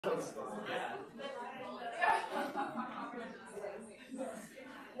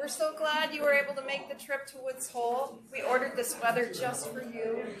We're so glad you were able to make the trip to Woods Hole. We ordered this weather just for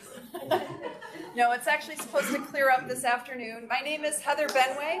you. No, it's actually supposed to clear up this afternoon. My name is Heather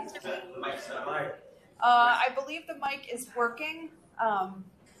Benway. I believe the mic is working.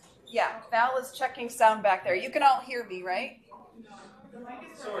 Yeah, Val is checking sound back there. You can all hear me, right? The mic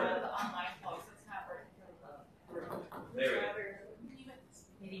is sort of the online post. It's not working. There we go.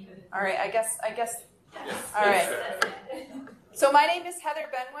 All right, I guess. Yes. All right. So my name is Heather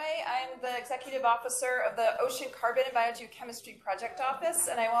Benway. I'm the Executive Officer of the Ocean Carbon and Biogeochemistry Project Office,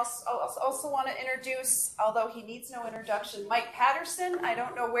 and I also want to introduce, although he needs no introduction, Mike Patterson. I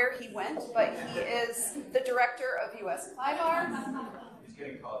don't know where he went, but he is the Director of US CLIVAR. He's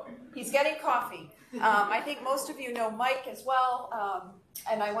getting coffee. He's getting coffee. I think most of you know Mike as well,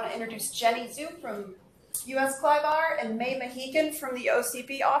 and I want to introduce Jenny Zhu from US CLIVAR and May Mahegan from the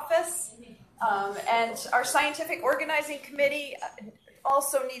OCB office. And our scientific organizing committee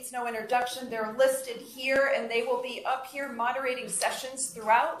also needs no introduction. They're listed here, and they will be up here moderating sessions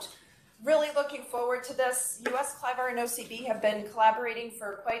throughout. Really looking forward to this. US CLIVAR and OCB have been collaborating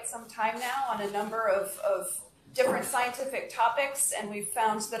for quite some time now on a number of different scientific topics, and we've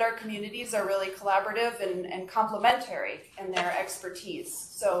found that our communities are really collaborative and complementary in their expertise.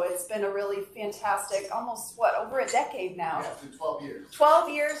 So it's been a really fantastic, almost, over a decade now? Yeah, it's been 12 years. 12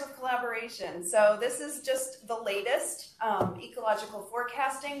 years of collaboration. So this is just the latest ecological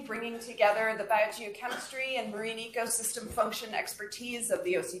forecasting, bringing together the biogeochemistry and marine ecosystem function expertise of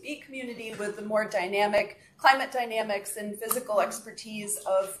the OCB community with the more dynamic climate dynamics and physical expertise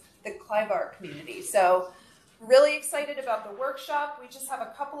of the CLIVAR community. So really excited about the workshop. We just have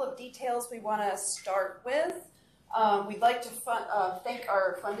a couple of details we want to start with. We'd like to thank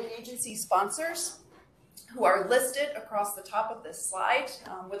our funding agency sponsors who are listed across the top of this slide.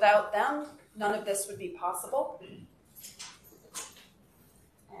 Without them, none of this would be possible.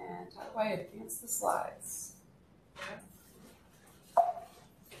 And how do I advance the slides?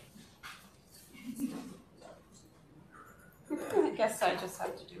 I guess I just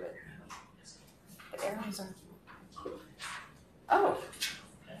have to do it. The arrows are... Oh.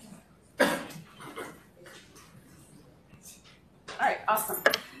 All right, awesome.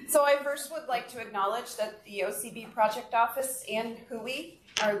 So I first would like to acknowledge that the OCB Project Office and Hui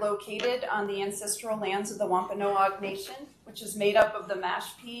are located on the ancestral lands of the Wampanoag Nation, which is made up of the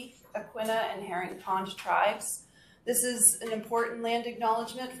Mashpee, Aquina, and Herring Pond tribes. This is an important land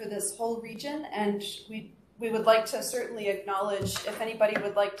acknowledgement for this whole region, and we would like to certainly acknowledge if anybody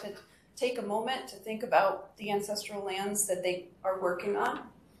would like to take a moment to think about the ancestral lands that they are working on.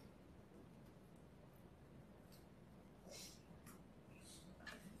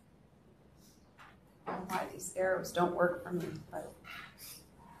 I don't know why these arrows don't work for me, but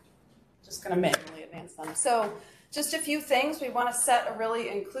just going to manually advance them. So just a few things. We want to set a really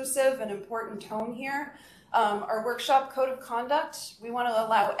inclusive and important tone here. Our workshop code of conduct, we want to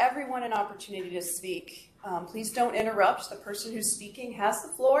allow everyone an opportunity to speak. Please don't interrupt. The person who's speaking has the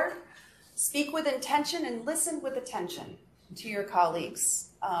floor. Speak with intention and listen with attention to your colleagues.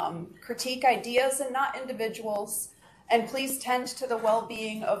 Critique ideas and not individuals, and please tend to the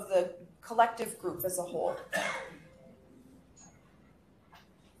well-being of the collective group as a whole.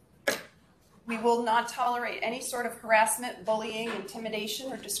 We will not tolerate any sort of harassment, bullying,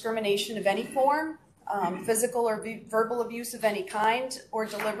 intimidation, or discrimination of any form, physical or verbal abuse of any kind, or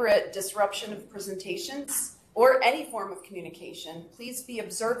deliberate disruption of presentations, or any form of communication. Please be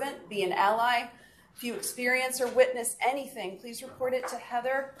observant, be an ally. If you experience or witness anything, please report it to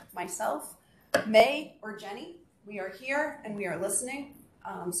Heather, myself, May, or Jenny. We are here and we are listening,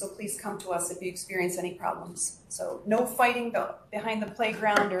 so please come to us if you experience any problems. So no fighting behind the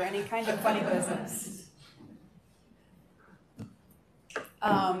playground or any kind of funny business.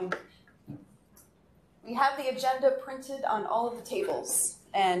 We have the agenda printed on all of the tables,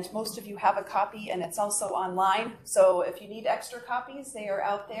 and most of you have a copy, and it's also online. So if you need extra copies, they are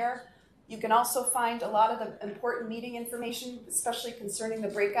out there. You can also find a lot of the important meeting information, especially concerning the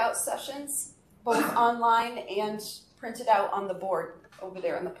breakout sessions, both online and printed out on the board over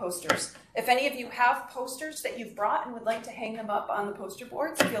there on the posters. If any of you have posters that you've brought and would like to hang them up on the poster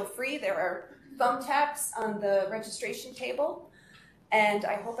boards, feel free. There are thumbtacks on the registration table. And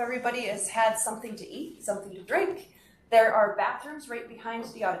I hope everybody has had something to eat, something to drink. There are bathrooms right behind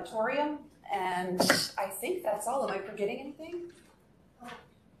the auditorium, and I think that's all. Am I forgetting anything?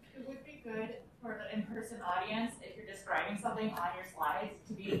 It would be good for the in-person audience, if you're describing something on your slides,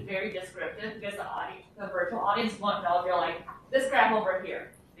 to be very descriptive, because the virtual audience won't know if you're like, this graph over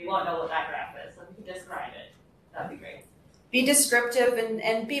here. They won't know what that graph is, so if you can describe it, that'd be great. be descriptive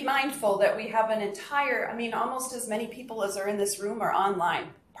and be mindful that we have an entire, I mean, almost as many people as are in this room are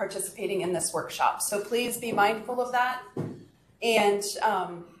online participating in this workshop. So please be mindful of that. And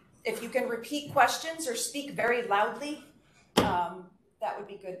if you can repeat questions or speak very loudly, that would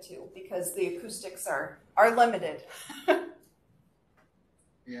be good too, because the acoustics are limited.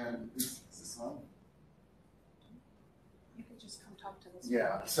 And is this on? You could just come talk to this.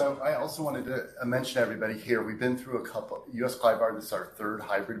 Yeah, so I also wanted to mention to everybody here, we've been through a couple, US CLIVAR, this is our third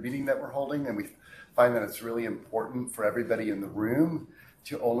hybrid meeting that we're holding, and we find that it's really important for everybody in the room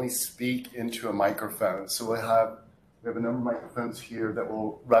to only speak into a microphone. So we have a number of microphones here that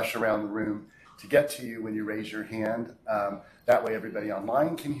will rush around the room to get to you when you raise your hand. That way everybody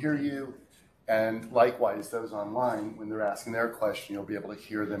online can hear you. And likewise, those online, when they're asking their question, you'll be able to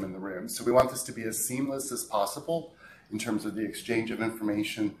hear them in the room. So we want this to be as seamless as possible in terms of the exchange of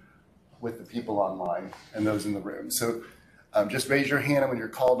information with the people online and those in the room. So just raise your hand, and when you're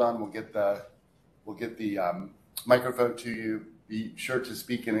called on, we'll get the microphone to you. Be sure to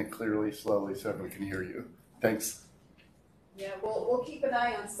speak in it clearly, slowly, so everyone can hear you. Thanks. Yeah, we'll keep an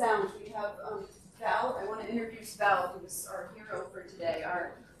eye on sound. We have Val. I want to introduce Val, who's our hero for today,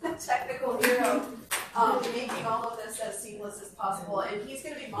 our technical hero, making all of this as seamless as possible. And he's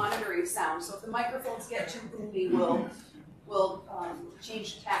going to be monitoring sound. So if the microphones get too boomy, we'll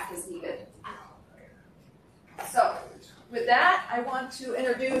change tack as needed. So with that, I want to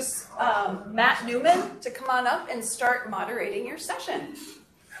introduce Matt Newman to come on up and start moderating your session.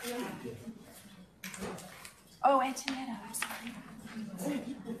 Oh, Antonietta, I'm sorry.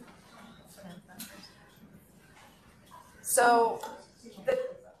 So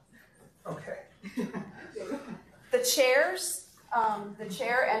the chairs, the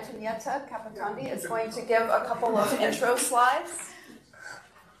chair, Antonietta Capitandi, is going to give a couple of intro slides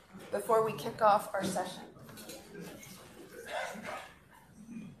before we kick off our session.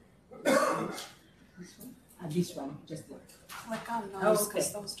 This one, just Click on those,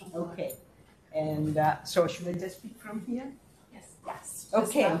 because those don't work. okay. And so should I just speak from here? Yes. Yes.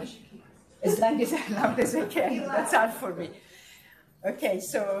 Okay. As loud as you can. As loud as I can. That's hard for me. Okay,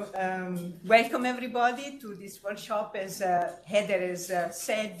 so welcome everybody to this workshop. As Heather has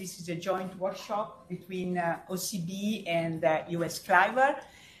said, this is a joint workshop between OCB and US CLIVAR.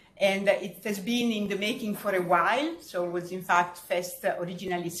 And it has been in the making for a while. So it was in fact first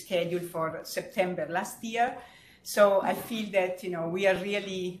originally scheduled for September last year. So I feel that, we are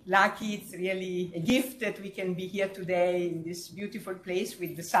really lucky. It's really a gift that we can be here today in this beautiful place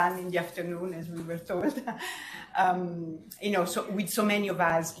with the sun in the afternoon, as we were told. So with so many of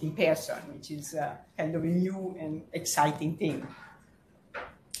us in person, which is kind of a new and exciting thing.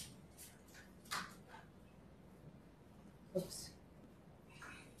 Oops.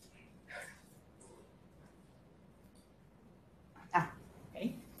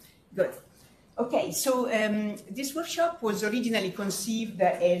 Okay, good. Okay, so this workshop was originally conceived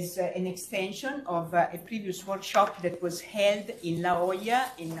as an extension of a previous workshop that was held in La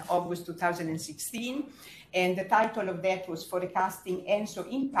Jolla in August 2016. And the title of that was Forecasting ENSO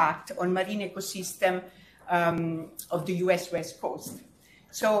Impact on Marine Ecosystem of the US West Coast.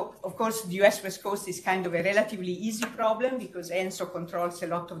 So, of course, the US West Coast is kind of a relatively easy problem because ENSO controls a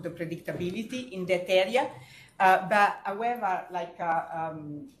lot of the predictability in that area. But however, like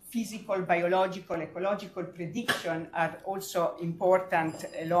physical, biological, ecological prediction are also important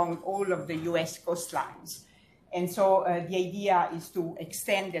along all of the US coastlines. And so the idea is to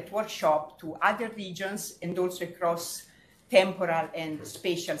extend that workshop to other regions and also across temporal and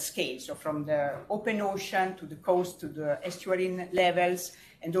spatial scales. So from the open ocean to the coast to the estuarine levels,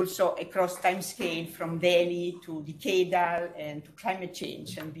 and also across time scale from Delhi to Decadal and to climate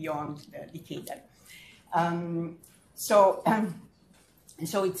change and beyond the Decadal. So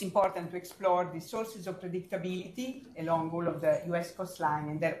it's important to explore the sources of predictability along all of the US coastline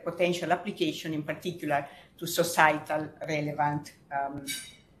and their potential application, in particular to societal relevant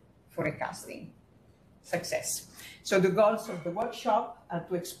forecasting success. So the goals of the workshop are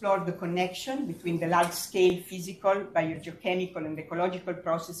to explore the connection between the large-scale physical, biogeochemical, and ecological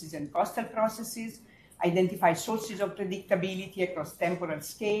processes and coastal processes, identify sources of predictability across temporal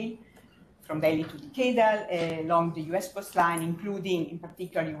scale, from Delhi to Decadal, along the US coastline, including, in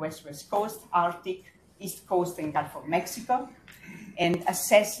particular, US West Coast, Arctic, East Coast, and Gulf of Mexico, and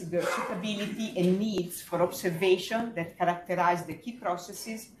assess the suitability and needs for observation that characterize the key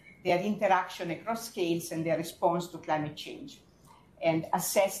processes, their interaction across scales, and their response to climate change, and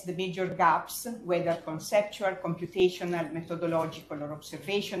assess the major gaps, whether conceptual, computational, methodological, or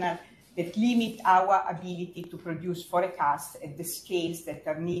observational, that limit our ability to produce forecasts at the scales that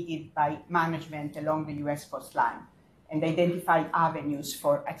are needed by management along the US coastline. and identify avenues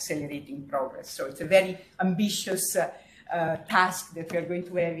for accelerating progress. So it's a very ambitious task that we are going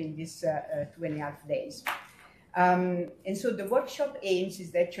to have in these 2.5 days. And so the workshop aims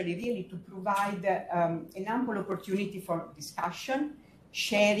is actually really to provide an ample opportunity for discussion,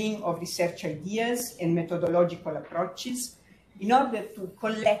 sharing of research ideas and methodological approaches in order to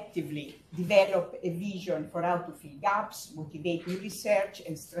collectively develop a vision for how to fill gaps, motivate new research,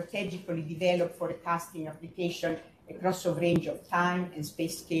 and strategically develop forecasting application across a range of time and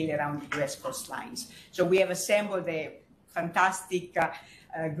space scale around the US coastlines. So we have assembled a fantastic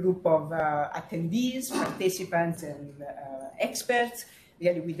group of attendees, participants, and experts,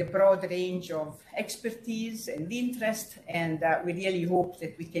 really with a broad range of expertise and interest, and we really hope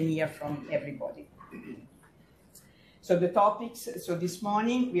that we can hear from everybody. So the topics, so this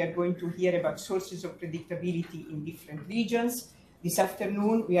morning we are going to hear about sources of predictability in different regions. This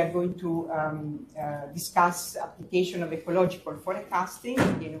afternoon we are going to discuss application of ecological forecasting,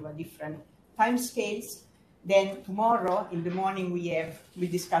 again over different timescales. Then tomorrow in the morning we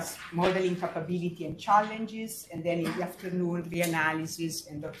discuss modeling capability and challenges, and then in the afternoon reanalysis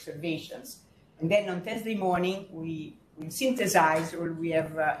and observations. And then on Thursday morning we will synthesize all we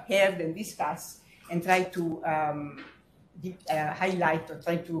have heard and discussed and try to highlight or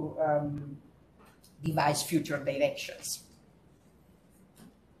try to devise future directions.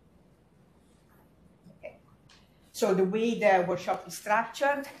 Okay. So the way the workshop is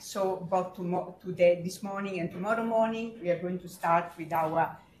structured, so about this morning and tomorrow morning, we are going to start with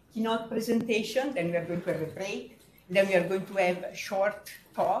our keynote presentation, then we are going to have a break, then we are going to have short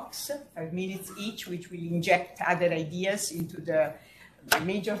talks, 5 minutes each, which will inject other ideas into the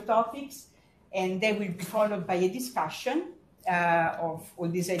major topics. And they will be followed by a discussion of all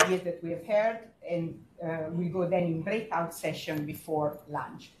these ideas that we have heard, and we'll go then in breakout session before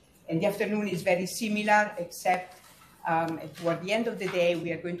lunch. And the afternoon is very similar, except toward the end of the day,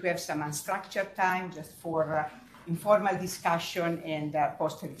 we are going to have some unstructured time just for informal discussion and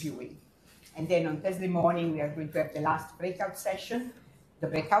post-reviewing. And then on Thursday morning, we are going to have the last breakout session, the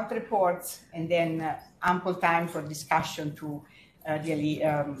breakout reports, and then ample time for discussion to really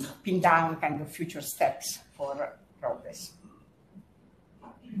pin down kind of future steps for progress.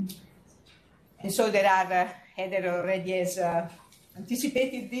 And so there are, Heather already has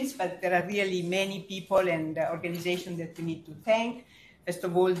anticipated this, but there are really many people and organizations that we need to thank. First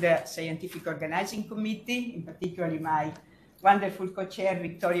of all, the Scientific Organizing Committee, in particular my wonderful co-chair,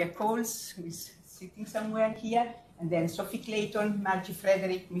 Victoria Coles, who is sitting somewhere here, and then Sophie Clayton, Margie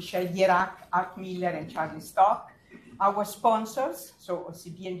Frederick, Michelle Gierach, Art Miller, and Charlie Stock. Our sponsors, so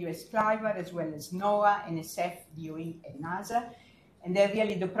OCB and US CLIVAR, as well as NOAA, NSF, DOE, and NASA. And then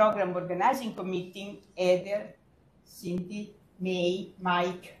really the program organizing committee, Heather, Cindy, May,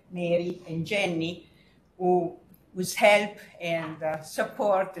 Mike, Mary, and Jenny, whose help and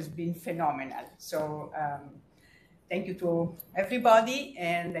support has been phenomenal. So thank you to everybody.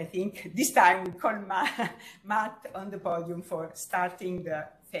 And I think this time we call Matt on the podium for starting the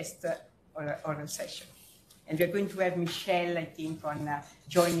first oral session. And we're going to have Michelle, I think, on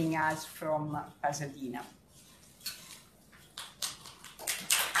joining us from Pasadena.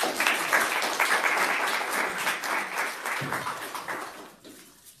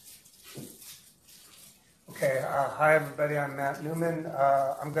 Okay, hi everybody, I'm Matt Newman.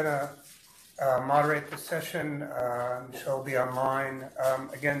 I'm going to moderate the session. Michelle will be online.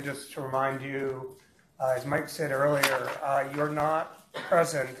 Again, just to remind you, as Mike said earlier, you're not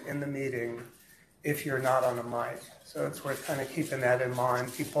present in the meeting if you're not on a mic. So it's worth kind of keeping that in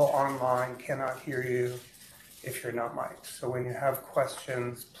mind. People online cannot hear you if you're not mic'd. So when you have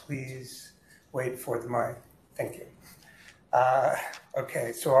questions, please wait for the mic. Thank you.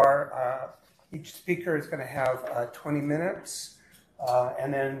 Okay, so our each speaker is going to have 20 minutes,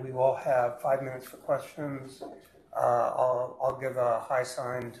 and then we will have 5 minutes for questions. I'll give a high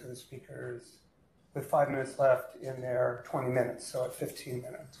sign to the speakers with 5 minutes left in their 20 minutes, so at 15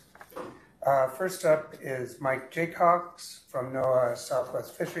 minutes. First up is Mike Jacox from NOAA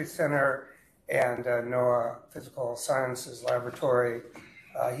Southwest Fisheries Center and NOAA Physical Sciences Laboratory.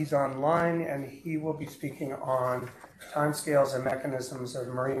 He's online, and he will be speaking on timescales and mechanisms of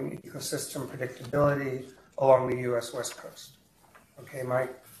marine ecosystem predictability along the U.S. West Coast. Okay,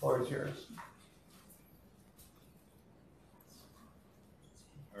 Mike, the floor is yours.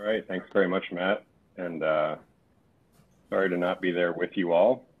 All right, thanks very much, Matt. And sorry to not be there with you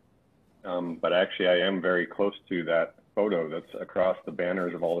all. But actually, I am very close to that photo that's across the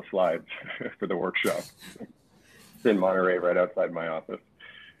banners of all the slides for the workshop. It's in Monterey, right outside my office.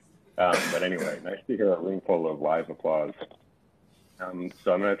 But anyway, nice to hear a room full of live applause. So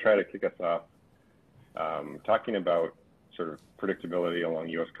I'm going to try to kick us off talking about sort of predictability along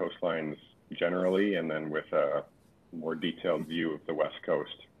U.S. coastlines generally, and then with a more detailed view of the West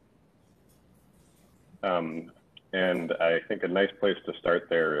Coast. And I think a nice place to start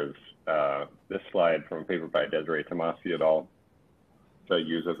there is this slide from a paper by Desiree Tomasi et al. To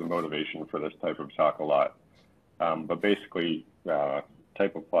use as a motivation for this type of talk a lot. But basically,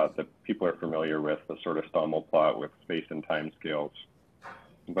 type of plot that people are familiar with, the sort of Stommel plot with space and time scales.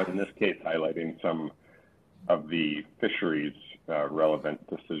 But in this case, highlighting some of the fisheries relevant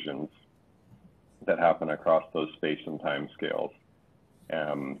decisions that happen across those space and time scales.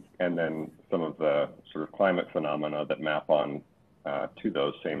 And then some of the sort of climate phenomena that map on to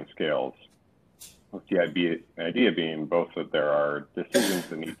those same scales. With the idea being both that there are decisions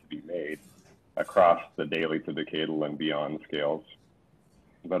that need to be made across the daily to decadal and beyond scales,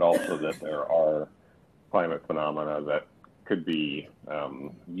 but also that there are climate phenomena that could be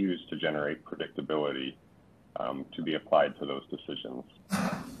used to generate predictability to be applied to those decisions.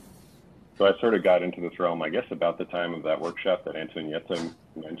 So I sort of got into this realm, I guess, about the time of that workshop that Antonietta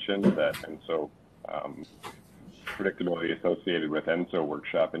mentioned, that ENSO predictability associated with ENSO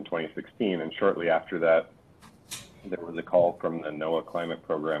workshop in 2016, and shortly after that, there was a call from the NOAA Climate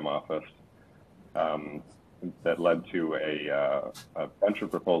Program Office that led to a bunch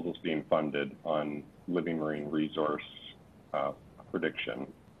of proposals being funded on living marine resource prediction.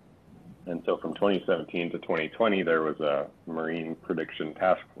 And so from 2017 to 2020, there was a marine prediction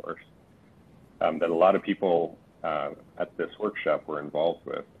task force that a lot of people at this workshop were involved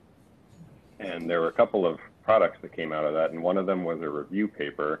with. And there were a couple of products that came out of that, and one of them was a review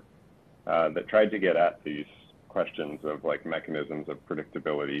paper that tried to get at these questions of like mechanisms of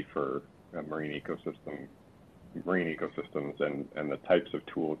predictability for marine ecosystems and the types of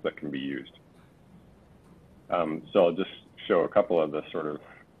tools that can be used. So I'll just show a couple of the sort of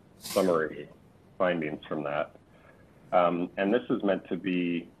summary findings from that. And this is meant to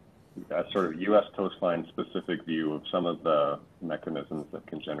be a sort of U.S. coastline specific view of some of the mechanisms that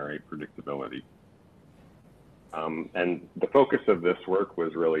can generate predictability. And the focus of this work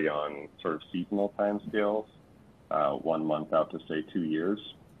was really on sort of seasonal timescales, 1 month out to say 2 years.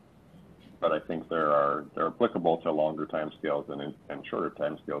 But I think they're applicable to longer timescales and shorter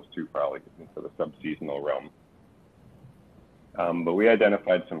timescales too, probably into the subseasonal realm. But we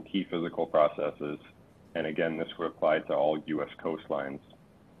identified some key physical processes, and again, this would apply to all U.S. coastlines.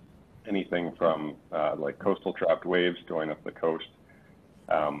 Anything from like coastal trapped waves going up the coast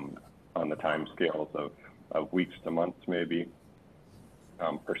on the timescales of weeks to months maybe.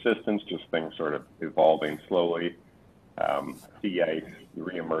 Persistence, just things sort of evolving slowly. Sea ice,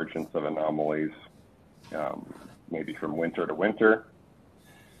 reemergence of anomalies, maybe from winter to winter.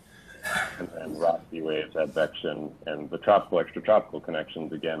 And then rock sea waves, advection, and the tropical extratropical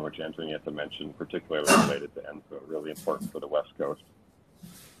connections again, which Antonietta mentioned, particularly related to ENSO, really important for the West Coast.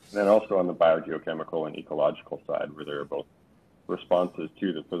 And then also on the biogeochemical and ecological side, where there are both responses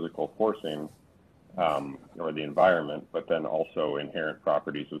to the physical forcing or the environment, but then also inherent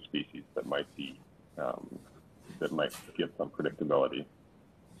properties of species that might be that might give some predictability.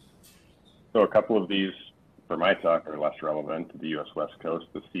 So a couple of these, for my talk, are less relevant to the U.S. West Coast,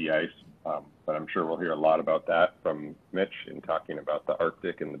 the sea ice, but I'm sure we'll hear a lot about that from Mitch in talking about the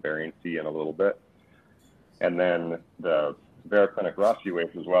Arctic and the Bering Sea in a little bit. And then the variclinic Ross sea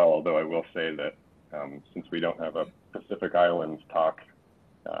waves as well, although I will say that since we don't have a Pacific Islands talk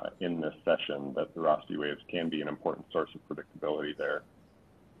in this session, that the Ross sea waves can be an important source of predictability there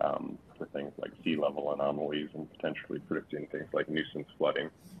for things like sea level anomalies and potentially predicting things like nuisance flooding.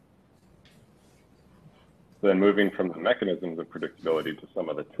 So then moving from the mechanisms of predictability to some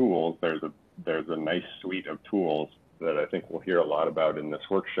of the tools, there's a nice suite of tools that I think we'll hear a lot about in this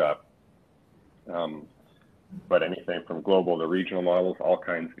workshop. But anything from global to regional models, all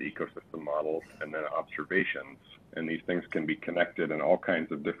kinds of ecosystem models, and then observations. And these things can be connected in all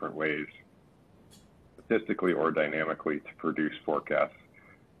kinds of different ways, statistically or dynamically, to produce forecasts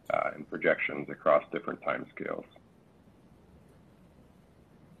and projections across different timescales.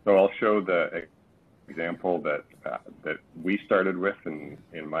 So I'll show the example that we started with in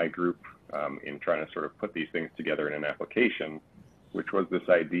my group in trying to sort of put these things together in an application, which was this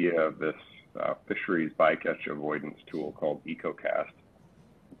idea of this fisheries bycatch avoidance tool called EcoCast.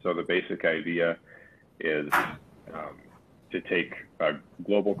 So the basic idea is to take a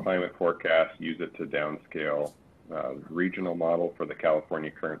global climate forecast, use it to downscale regional model for the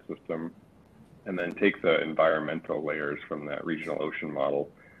California current system, and then take the environmental layers from that regional ocean model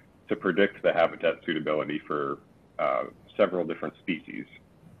to predict the habitat suitability for several different species.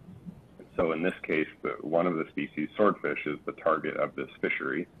 So in this case, one of the species, swordfish, is the target of this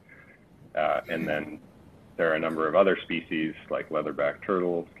fishery. And then there are a number of other species like leatherback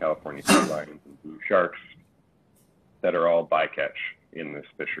turtles, California sea lions, and blue sharks that are all bycatch in this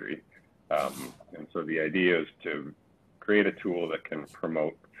fishery. And so the idea is to create a tool that can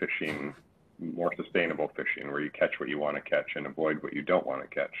promote fishing, more sustainable fishing, where you catch what you want to catch and avoid what you don't want to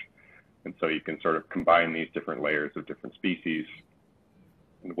catch. And so you can sort of combine these different layers of different species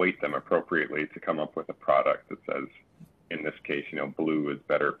and weight them appropriately to come up with a product that says, in this case, you know, blue is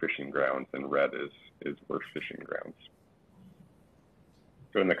better fishing grounds and red is worse fishing grounds.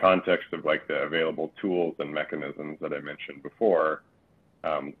 So in the context of like the available tools and mechanisms that I mentioned before,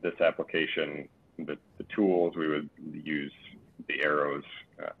 this application, the tools, we would use the arrows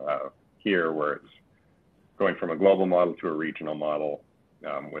here, where it's going from a global model to a regional model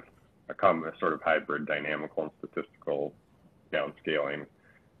with a sort of hybrid dynamical and statistical downscaling,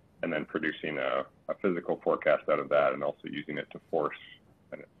 and then producing a physical forecast out of that, and also using it to force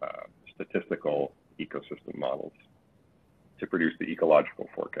statistical ecosystem models to produce the ecological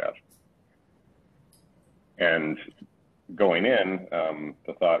forecast. And going in,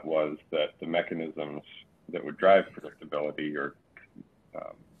 the thought was that the mechanisms that would drive predictability or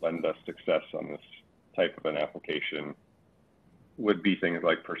lend us success on this type of an application would be things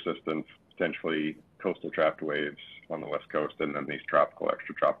like persistence, potentially coastal trapped waves on the West Coast, and then these tropical,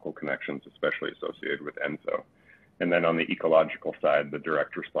 extratropical connections, especially associated with ENSO. And then on the ecological side, the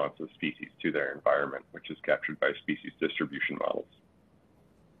direct response of species to their environment, which is captured by species distribution models.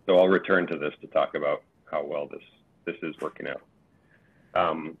 So I'll return to this to talk about how well this is working out.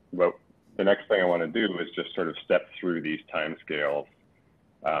 But the next thing I want to do is just sort of step through these timescales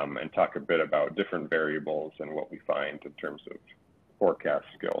and talk a bit about different variables and what we find in terms of forecast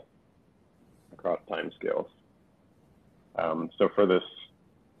skill across timescales. So for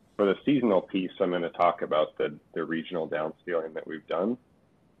the seasonal piece, I'm going to talk about the regional downscaling that we've done.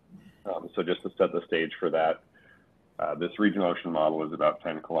 So just to set the stage for that, this regional ocean model is about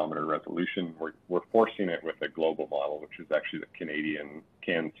 10-kilometer resolution. We're forcing it with a global model, which is actually the Canadian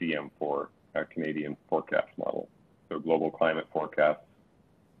CAN-CM4, Canadian forecast model, so global climate forecasts.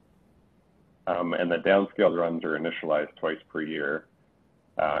 And the downscaled runs are initialized twice per year,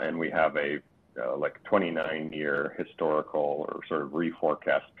 and we have a like 29-year historical or sort of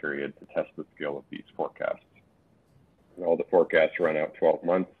reforecast period to test the skill of these forecasts. And all the forecasts run out 12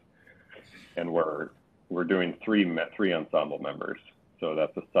 months, and we're doing three ensemble members. So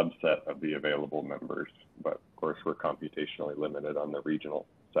that's a subset of the available members, but of course we're computationally limited on the regional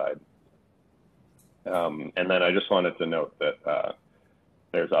side. And then I just wanted to note that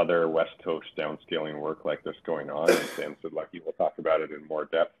there's other West Coast downscaling work like this going on, and Sam Sidlecki will talk about it in more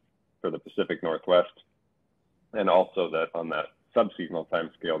depth for the Pacific Northwest, and also that on that subseasonal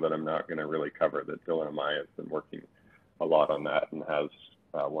timescale that I'm not going to really cover, that Dylan Amaya has been working a lot on that and has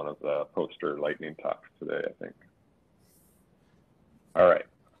one of the poster lightning talks today, I think. All right.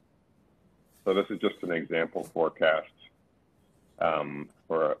 So this is just an example forecast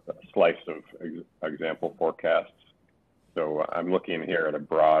or a slice of example forecasts. So I'm looking here at a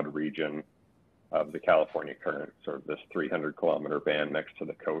broad region of the California current, sort of this 300-kilometer band next to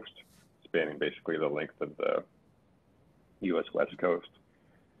the coast, spanning basically the length of the U.S. West Coast,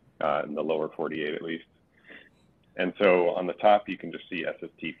 in the lower 48 at least. And so on the top, you can just see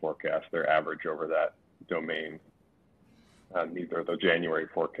SST forecasts, their average over that domain. These are the January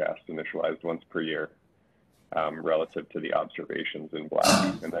forecasts initialized once per year relative to the observations in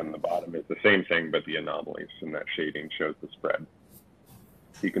black. And then the bottom is the same thing, but the anomalies, and that shading shows the spread.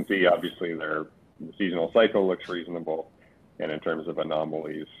 You can see, obviously, the seasonal cycle looks reasonable, and in terms of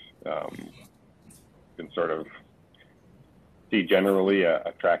anomalies, you can sort of see generally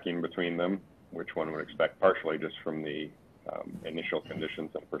a tracking between them, which one would expect partially just from the initial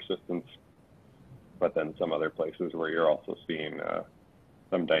conditions and persistence, but then some other places where you're also seeing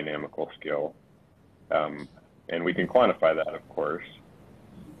some dynamical skill. And we can quantify that, of course,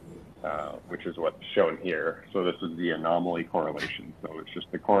 which is what's shown here. So this is the anomaly correlation. So it's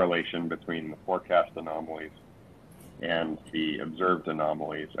just the correlation between the forecast anomalies and the observed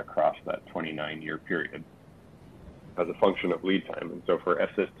anomalies across that 29-year period as a function of lead time. And so for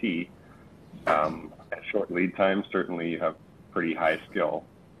SST, at short lead time, certainly you have pretty high skill,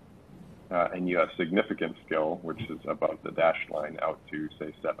 and you have significant skill, which is above the dashed line out to,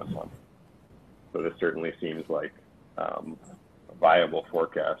 say, 7 months. So this certainly seems like a viable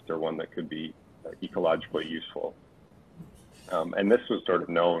forecast, or one that could be ecologically useful. And this was sort of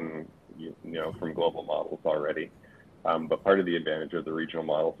known, you know, from global models already. But part of the advantage of the regional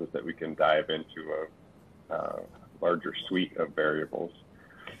models is that we can dive into a larger suite of variables.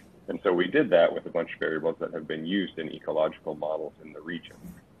 And so we did that with a bunch of variables that have been used in ecological models in the region.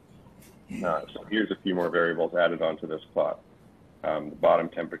 So here's a few more variables added onto this plot. The bottom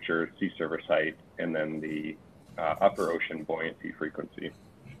temperature, sea surface height, and then the upper ocean buoyancy frequency.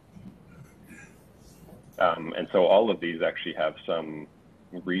 And so all of these actually have some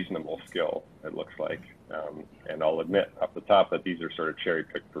reasonable skill, it looks like. And I'll admit off the top that these are sort of cherry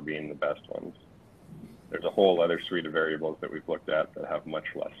picked for being the best ones. There's a whole other suite of variables that we've looked at that have much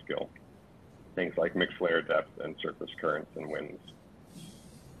less skill. Things like mixed layer depth and surface currents and winds.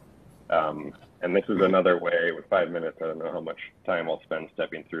 And this is another way, with 5 minutes, I don't know how much time I'll spend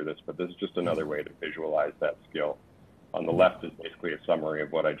stepping through this, but this is just another way to visualize that skill. On the left is basically a summary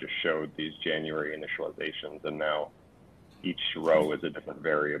of what I just showed, these January initializations, and now each row is a different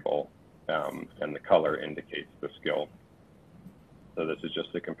variable, and the color indicates the skill. So this is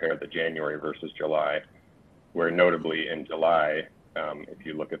just to compare the January versus July, where notably in July, if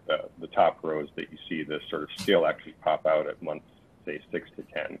you look at the top rows that you see this sort of skill actually pop out at months, say 6 to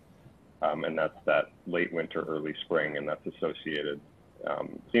 10. And that's that late winter, early spring, and that's associated,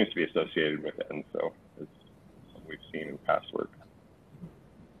 seems to be associated with ENSO. It's something we've seen in past work.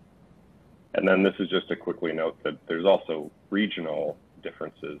 And then this is just to quickly note that there's also regional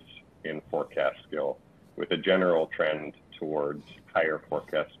differences in forecast skill, with a general trend towards higher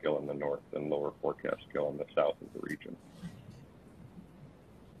forecast skill in the north and lower forecast skill in the south of the region.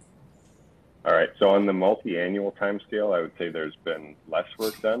 All right, so on the multi-annual timescale, I would say there's been less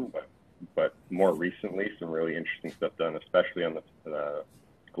work done, but more recently, some really interesting stuff done, especially on the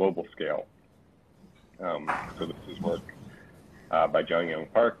global scale. So this is work by Jung-Young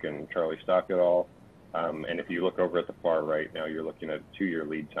Park and Charlie Stock et al. And if you look over at the far right now, you're looking at a 2-year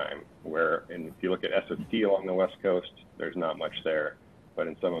lead time, and if you look at SWFSC along the West Coast, there's not much there. But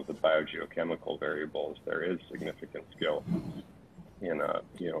in some of the biogeochemical variables, there is significant skill in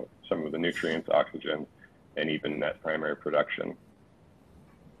some of the nutrients, oxygen, and even net primary production.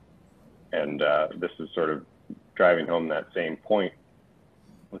 And this is sort of driving home that same point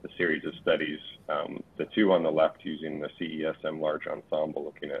with a series of studies. The two on the left using the CESM large ensemble,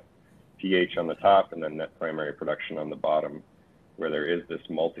 looking at pH on the top and then net primary production on the bottom, where there is this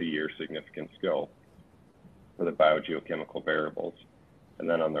multi-year significant skill for the biogeochemical variables. And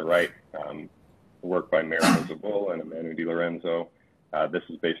then on the right, work by Mariano Zabul and Emmanuel Di Lorenzo. This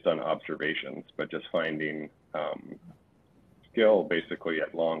is based on observations, but just finding skill basically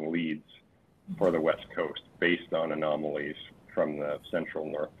at long leads for the West Coast based on anomalies from the central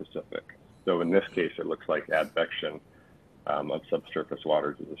North Pacific. So in this case, it looks like advection of subsurface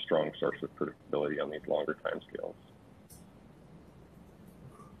waters is a strong source of predictability on these longer timescales.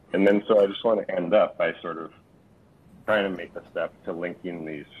 And then so I just want to end up by sort of trying to make a step to linking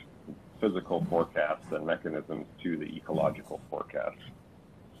these physical forecasts and mechanisms to the ecological forecasts.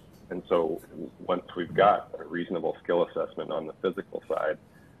 And so once we've got a reasonable skill assessment on the physical side,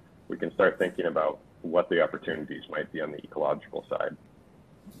 we can start thinking about what the opportunities might be on the ecological side.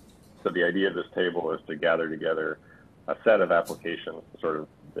 So the idea of this table is to gather together a set of applications, sort of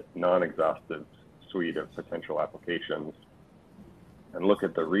the non-exhaustive suite of potential applications, and look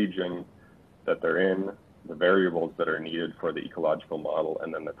at the region that they're in, the variables that are needed for the ecological model,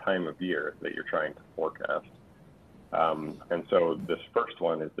 and then the time of year that you're trying to forecast. And so this first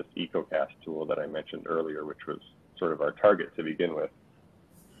one is this EcoCast tool that I mentioned earlier, which was sort of our target to begin with.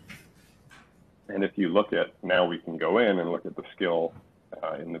 And if you look at, now we can go in and look at the skill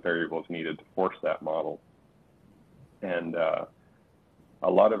in the variables needed to force that model. And a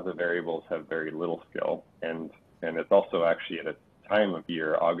lot of the variables have very little skill. And it's also actually at a time of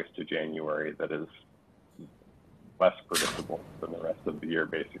year, August to January, that is less predictable than the rest of the year,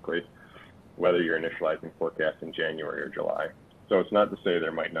 basically, whether you're initializing forecasts in January or July. So it's not to say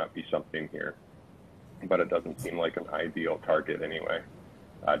there might not be something here, but it doesn't seem like an ideal target anyway.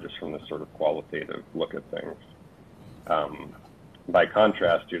 Just from this sort of qualitative look at things. By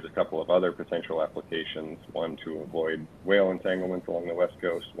contrast, here's a couple of other potential applications, one to avoid whale entanglements along the West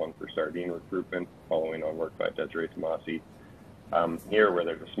Coast, one for sardine recruitment, following on work by Desiree Tomasi. Here, where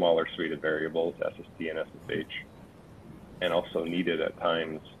there's a smaller suite of variables, SST and SSH, and also needed at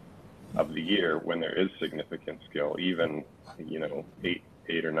times of the year when there is significant skill, even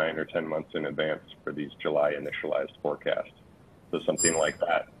 8 or 9 or 10 months in advance for these July initialized forecasts. So something like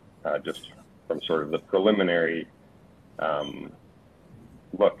that, just from sort of the preliminary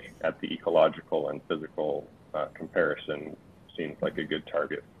look at the ecological and physical comparison, seems like a good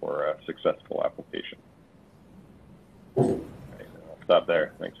target for a successful application. Okay, I'll stop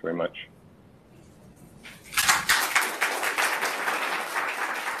there. Thanks very much.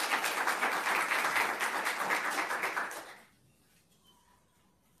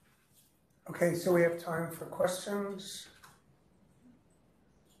 Okay, so we have time for questions.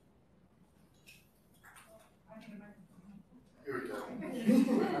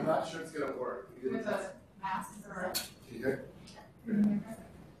 I'm not sure it's going to work. With the masks or. Can you hear?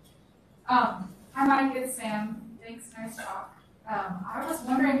 Hi Mike, it's Sam. Thanks, nice talk. I was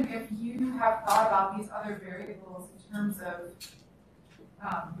wondering if you have thought about these other variables in terms of,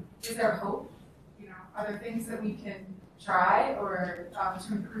 is there hope? You know, are there things that we can try or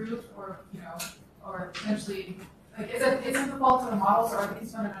to improve, or or potentially, like, is it the fault of the models, or are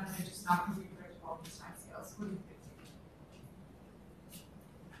these fundamentally just not going to be predictable in these timescales? What do you think?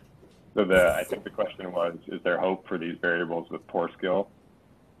 So I think the question was, is there hope for these variables with poor skill?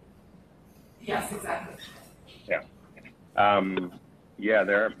 Yes, exactly. Yeah. Yeah,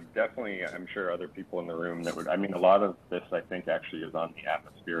 there are definitely, I'm sure, other people in the room that would, I mean, a lot of this, I think, actually is on the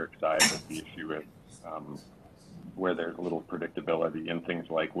atmospheric side of the issue is where there's a little predictability in things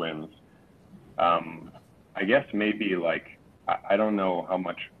like winds. I guess maybe like, I don't know how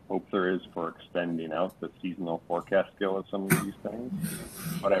much hope there is for extending out the seasonal forecast skill of some of these things,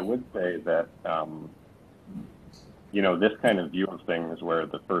 but I would say that, this kind of view of things where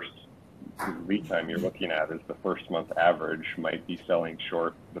the first lead time you're looking at is the first month average might be selling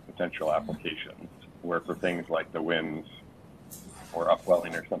short the potential applications, where for things like the winds or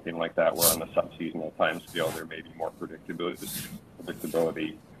upwelling or something like that, where on the sub-seasonal time scale there may be more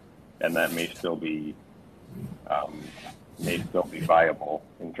predictability, and that may still be viable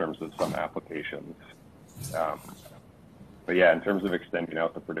in terms of some applications. But yeah, in terms of extending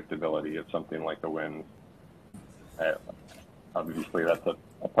out the predictability of something like the winds, obviously that's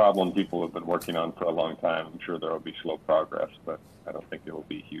a problem people have been working on for a long time. I'm sure there will be slow progress, but I don't think it will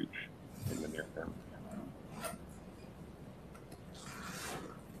be huge in the near term.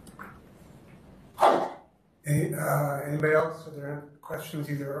 Hey, anybody else? Are there questions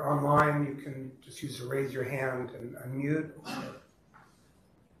either online? You can just use the raise your hand and unmute.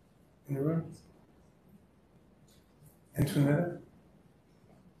 In the room? Antoinette?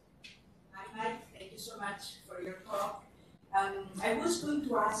 Hi, Mike. Thank you so much for your talk. I was going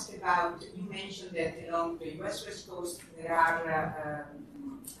to ask about, you mentioned that along the US West Coast there are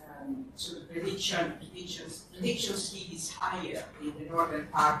sort of prediction speed is higher in the northern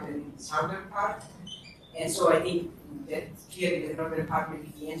part than in the southern part. And so I think that clearly the northern part may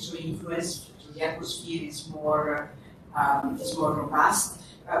be the ENSO influence, so the atmosphere is more robust.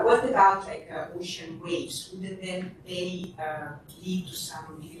 What about like ocean waves? Wouldn't then they lead to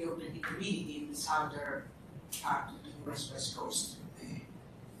some degree of predictability in the southern part of the US West Coast?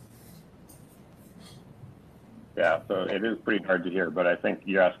 Yeah, so it is pretty hard to hear, but I think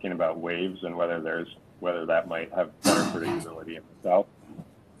you're asking about waves and whether that might have better predictability in the south.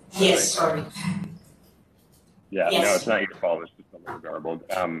 Yes, sorry. Yeah, yes. No, it's not your fault. It's just a little garbled.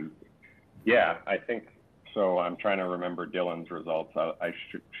 Yeah, I think so. I'm trying to remember Dylan's results. I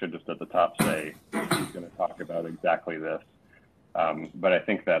should just at the top say he's going to talk about exactly this. But I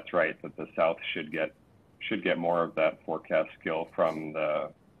think that's right, that the south should get more of that forecast skill from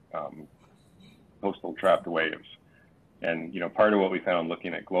the coastal trapped waves. And part of what we found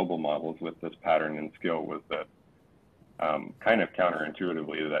looking at global models with this pattern and skill was that kind of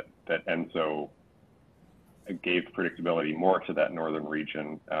counterintuitively that ENSO gave predictability more to that northern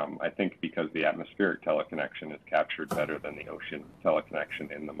region. I think because the atmospheric teleconnection is captured better than the ocean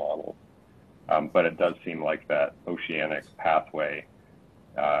teleconnection in the model. But it does seem like that oceanic pathway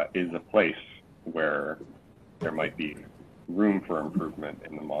is a place where there might be room for improvement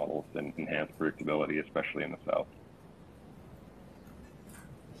in the models and enhanced predictability, especially in the south.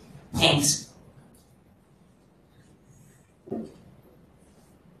 Thanks.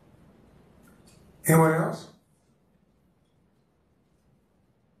 Anyone else?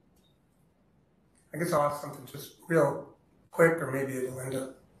 I guess I'll ask something just real quick, or maybe it'll end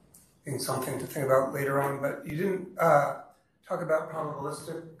up being something to think about later on, but you didn't talk about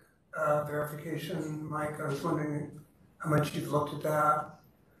probabilistic verification, Mike. I was wondering how much you've looked at that.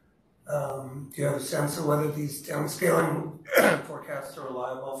 Do you have a sense of whether these downscaling forecasts are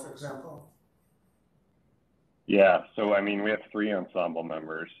reliable, for example? Yeah, so I mean, we have 3 ensemble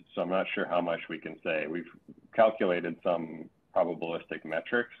members, so I'm not sure how much we can say. We've calculated some probabilistic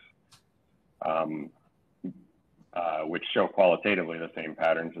metrics, which show qualitatively the same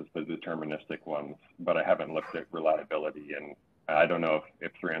patterns as the deterministic ones, but I haven't looked at reliability, and I don't know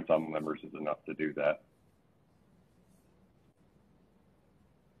if 3 ensemble members is enough to do that.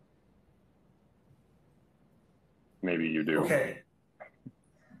 Maybe you do. Okay.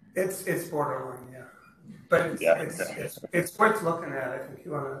 It's borderline, yeah. But it's worth looking at. I think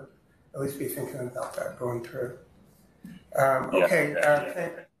you want to at least be thinking about that going through. Okay.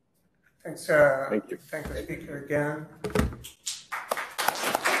 Thanks. Thank you. Thank the speaker again.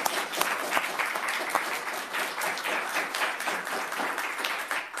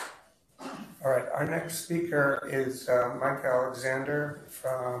 Our next speaker is Mike Alexander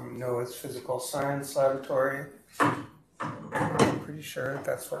from NOAA's Physical Science Laboratory. I'm pretty sure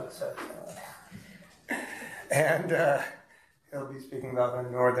that's what it says. And he'll be speaking about the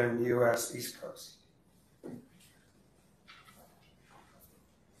northern U.S. East Coast.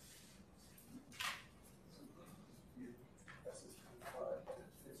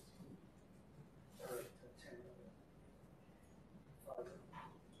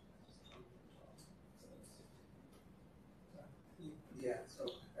 Yeah, so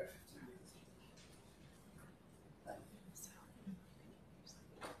at 15 minutes.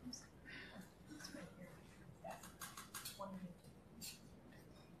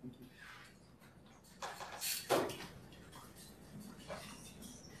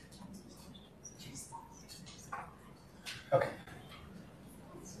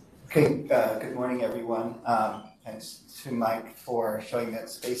 Okay, good morning, everyone. Thanks to Mike for showing that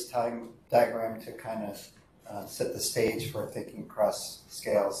space-time diagram to kind of set the stage for thinking across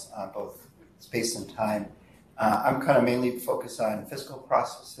scales, both space and time. I'm kind of mainly focused on physical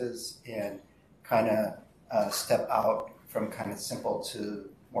processes and kind of step out from kind of simple to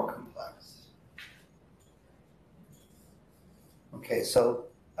more complex. Okay, so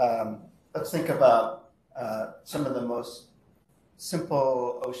let's think about some of the most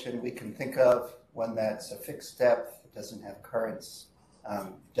simple ocean we can think of, one that's a fixed depth, doesn't have currents,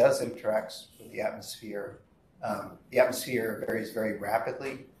 does interact with the atmosphere. The atmosphere varies very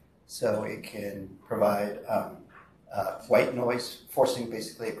rapidly, so it can provide white noise forcing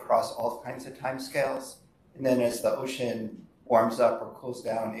basically across all kinds of timescales. And then as the ocean warms up or cools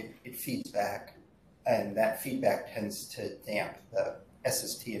down, it feeds back, and that feedback tends to damp the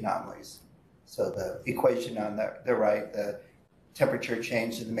SST anomalies. So the equation on the right, the temperature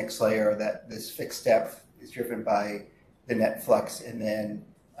change in the mixed layer, that this fixed depth is driven by the net flux, and then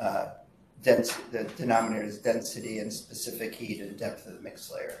the denominator is density and specific heat and depth of the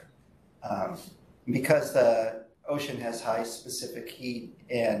mixed layer. Because the ocean has high specific heat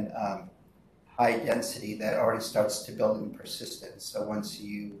and high density, that already starts to build in persistence. So once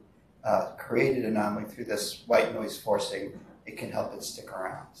you create an anomaly through this white noise forcing, it can help it stick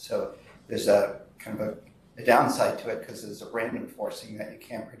around. So there's a kind of a downside to it because there's a random forcing that you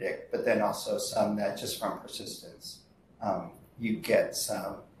can't predict, but then also some that just from persistence, you get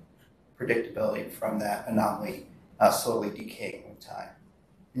some predictability from that anomaly slowly decaying with time.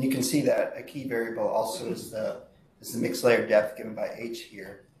 And you can see that a key variable also is the mixed layer depth given by H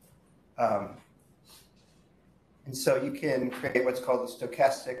here. And so you can create what's called a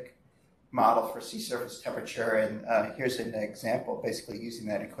stochastic model for sea surface temperature, and here's an example basically using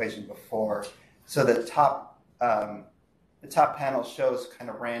that equation before. So the top panel shows kind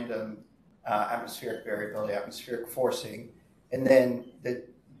of random atmospheric variability, atmospheric forcing, and then the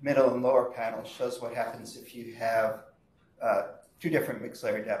middle and lower panel shows what happens if you have two different mixed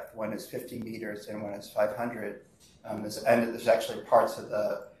layer depth. One is 50 meters and one is 500. And there's actually parts of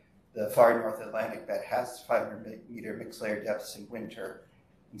the far North Atlantic that has 500 meter mixed layer depths in winter.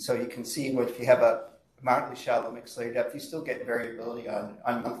 And so you can see if you have a moderately shallow mixed layer depth, you still get variability on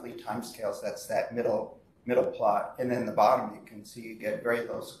monthly timescales. That's that middle plot. And then the bottom, you can see you get very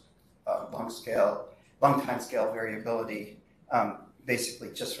low long time scale variability,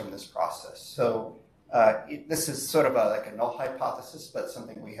 basically just from this process. So this is sort of like a null hypothesis, but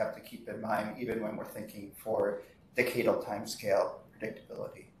something we have to keep in mind even when we're thinking for decadal timescale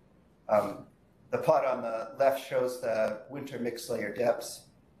predictability. The plot on the left shows the winter mixed layer depths.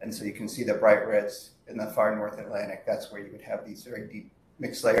 And so you can see the bright reds in the far North Atlantic. That's where you would have these very deep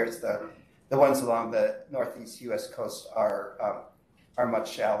mixed layers. The ones along the northeast U.S. coast are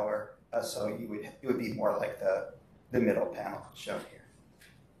much shallower. So it would be more like the middle panel shown here.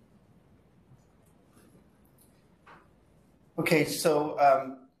 Okay, so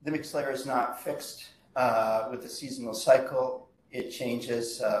the mixed layer is not fixed with the seasonal cycle. It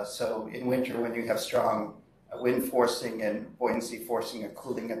changes. So in winter, when you have strong wind forcing and buoyancy forcing and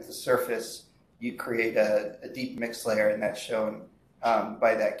cooling at the surface, you create a deep mixed layer, and that's shown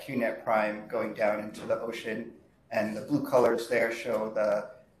by that QNet prime going down into the ocean. And the blue colors there show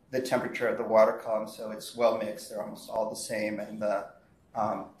the temperature of the water column, so it's well mixed. They're almost all the same, and the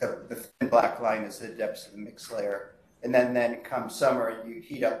thin black line is the depths of the mixed layer. And then comes summer, and you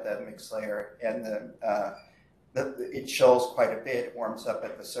heat up the mixed layer, and it shoals quite a bit. It warms up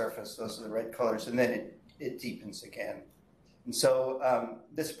at the surface. Those are the red colors, and then it deepens again. And so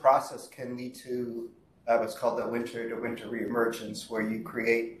this process can lead to what's called the winter-to-winter reemergence, where you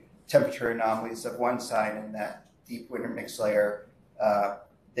create temperature anomalies of one side in that deep winter mixed layer.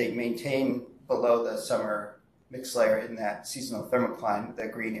 They maintain below the summer mixed layer in that seasonal thermocline, the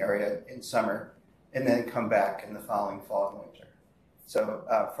green area in summer. and then come back in the following fall and winter. So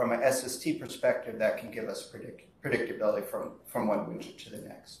from an SST perspective, that can give us predictability from one winter to the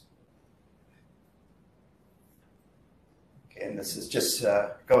next. Okay, and this is just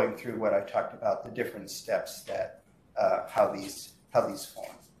going through what I talked about, the different steps that how these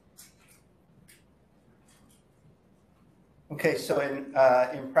form. Okay, so in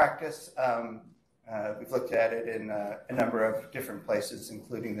practice, we've looked at it in a number of different places,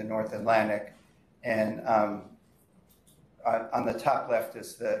 including the North Atlantic. And on the top left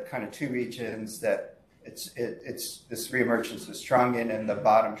is the kind of two regions that it's this reemergence is strong in, and the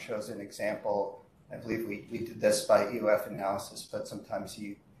bottom shows an example. I believe we did this by EOF analysis, but sometimes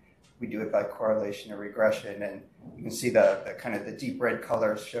we do it by correlation or regression, and you can see the kind of the deep red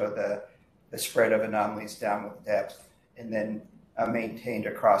colors show the spread of anomalies down with depth, and then maintained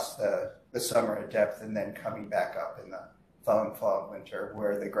across the summer at depth, and then coming back up in the following fall and winter,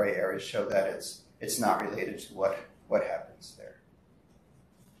 where the gray areas show that it's not related to what happens there.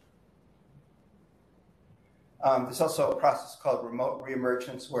 There's also a process called remote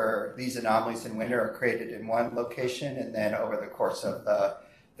reemergence, where these anomalies in winter are created in one location, and then over the course of the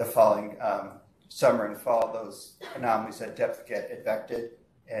following summer and fall, those anomalies at depth get advected.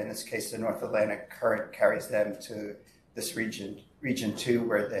 In this case, the North Atlantic current carries them to this region 2,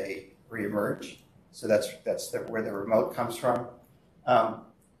 where they reemerge. So that's where the remote comes from. Kind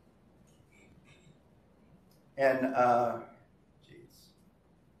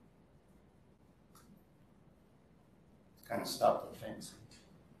of stop the things.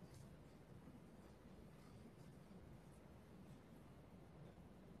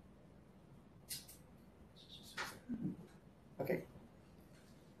 Okay.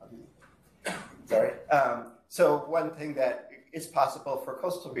 Sorry. So one thing that is possible for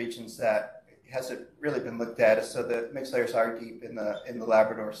coastal regions that hasn't really been looked at is, so the mixed layers are deep in the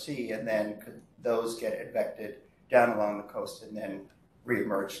Labrador Sea, and then could those get advected down along the coast and then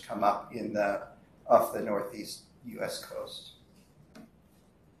reemerge, come up off the northeast U.S. coast.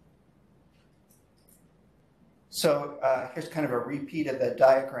 So here's kind of a repeat of the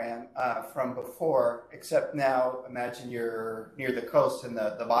diagram from before, except now imagine you're near the coast and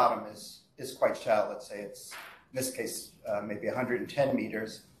the bottom is quite shallow. Let's say it's, in this case, maybe 110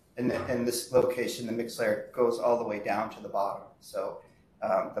 meters. In this location, the mixed layer goes all the way down to the bottom. So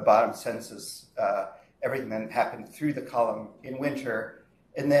the bottom senses everything that happened through the column in winter,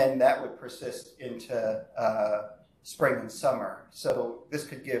 and then that would persist into spring and summer. So this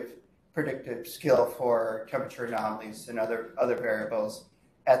could give predictive skill for temperature anomalies and other variables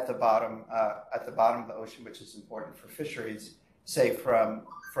at the bottom of the ocean, which is important for fisheries, say from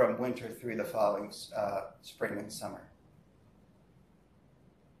winter through the following spring and summer.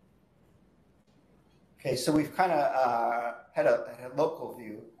 Okay, so we've kind of had a local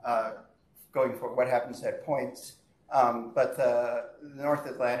view going for what happens at points, but the North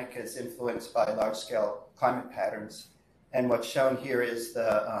Atlantic is influenced by large-scale climate patterns, and what's shown here is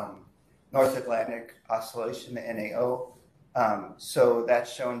the North Atlantic Oscillation, the NAO. So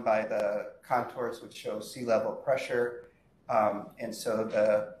that's shown by the contours, which show sea level pressure, and so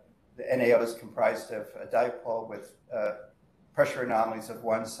the NAO is comprised of a dipole with pressure anomalies of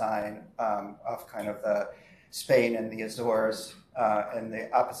one sign off kind of Spain and the Azores, and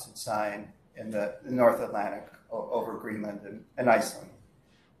the opposite sign in the North Atlantic over Greenland and Iceland.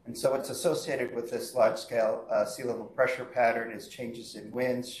 And so what's associated with this large-scale sea level pressure pattern is changes in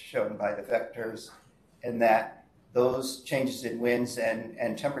winds shown by the vectors, and that those changes in winds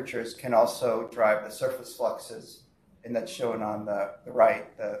and temperatures can also drive the surface fluxes, and that's shown on the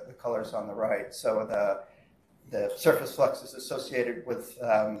right, the colors on the right. So the surface fluxes associated with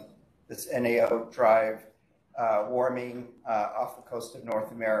this NAO drive warming off the coast of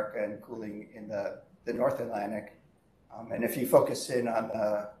North America and cooling in the North Atlantic. And if you focus in on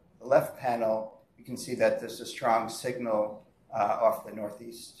the left panel, you can see that there's a strong signal off the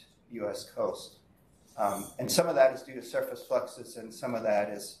northeast U.S. coast. And some of that is due to surface fluxes, and some of that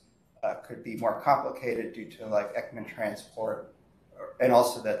is could be more complicated due to like Ekman transport, and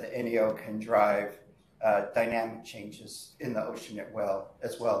also that the NAO can drive dynamic changes in the ocean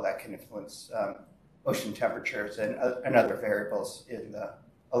as well that can influence ocean temperatures and other variables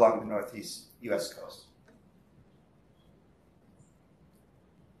along the northeast U.S. coast.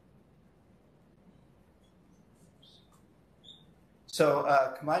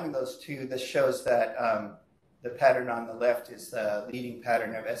 So combining those two, this shows that the pattern on the left is the leading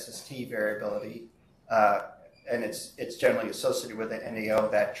pattern of SST variability, and it's generally associated with the NAO,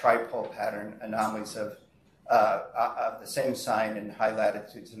 that tripole pattern, anomalies of the same sign in high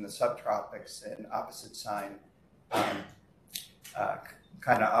latitudes in the subtropics and opposite sign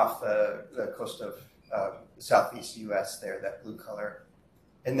kind of off the coast of southeast US there, that blue color.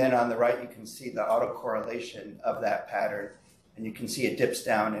 And then on the right, you can see the autocorrelation of that pattern. And you can see it dips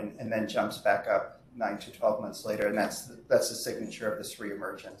down and then jumps back up 9 to 12 months later. And that's the signature of this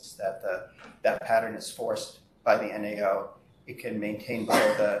reemergence, that that pattern is forced by the NAO. It can maintain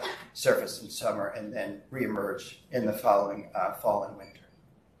below the surface in summer and then reemerge in the following fall and winter.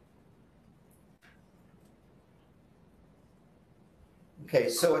 Okay,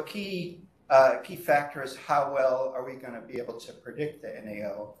 so a key factor is how well are we going to be able to predict the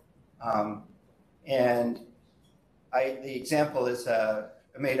NAO? The example is a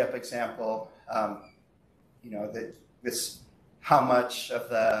made-up example. How much of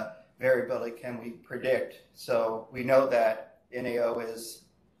the variability can we predict? So we know that NAO is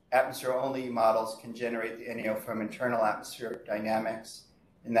atmosphere-only models can generate the NAO from internal atmospheric dynamics,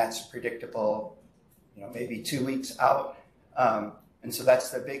 and that's predictable, maybe 2 weeks out. And so that's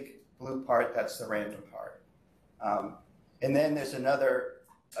the big blue part, that's the random part. And then there's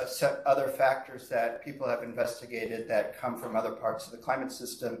other factors that people have investigated that come from other parts of the climate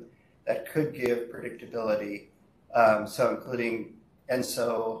system that could give predictability. So including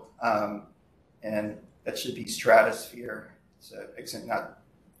ENSO, and that should be stratosphere. So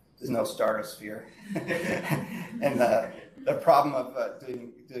there's no stratosphere. And the problem of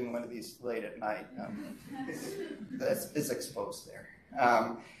doing one of these late at night is exposed there.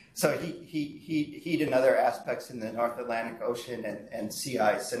 So heat and other aspects in the North Atlantic Ocean and sea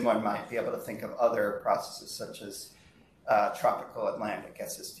ice, and one might be able to think of other processes such as tropical Atlantic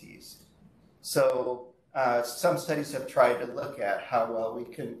SSTs. So some studies have tried to look at how well we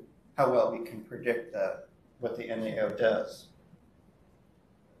can predict what the NAO does.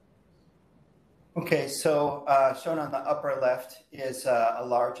 Okay, so shown on the upper left is a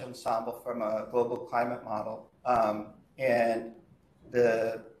large ensemble from a global climate model, and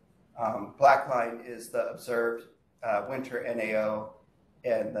the black line is the observed winter NAO,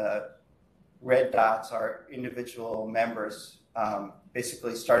 and the red dots are individual members,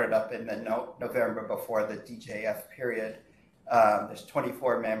 basically started up in the November before the DJF period. There's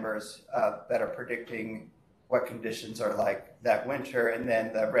 24 members that are predicting what conditions are like that winter, and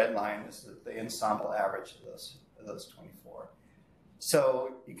then the red line is the ensemble average of those 24.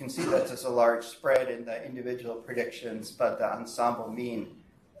 So you can see that there's a large spread in the individual predictions, but the ensemble mean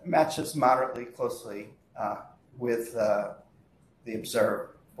matches moderately closely with the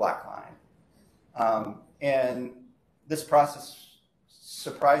observed black line. And this process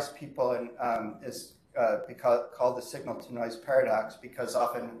surprised people and is called the signal-to-noise paradox, because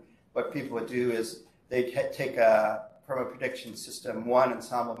often what people would do is they'd take from a prediction system one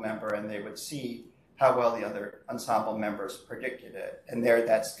ensemble member, and they would see how well the other ensemble members predicted it. And there,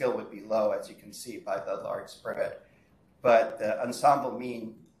 that skill would be low, as you can see by the large spread. But the ensemble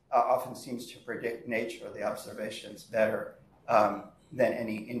mean often seems to predict nature of the observations better than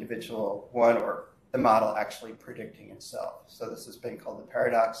any individual one or the model actually predicting itself. So this has been called the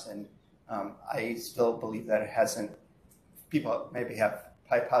paradox, and I still believe that it hasn't, people maybe have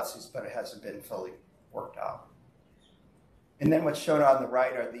hypotheses, but it hasn't been fully worked out. And then what's shown on the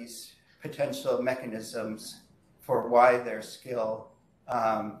right are these potential mechanisms for why their skill,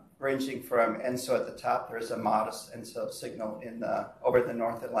 ranging from ENSO at the top. There's a modest ENSO signal over the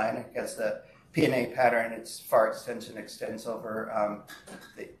North Atlantic as the PNA pattern. Its far extension extends over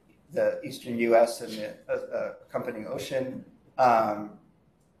the eastern U.S. and the accompanying ocean.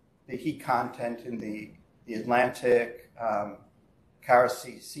 The heat content in the Atlantic, Kara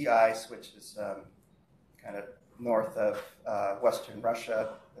Sea ice, which is kind of north of western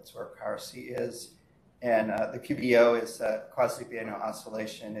Russia. That's where Kara Sea is. And the QBO is a quasi-biennial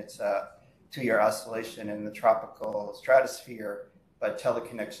oscillation. It's a 2-year oscillation in the tropical stratosphere, but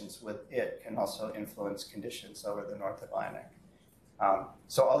teleconnections with it can also influence conditions over the North Atlantic.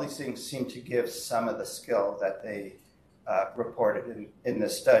 So all these things seem to give some of the skill that they reported in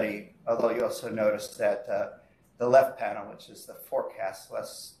this study, although you also notice that the left panel, which is the forecast,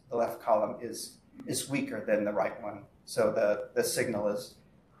 the left column is weaker than the right one. So the signal is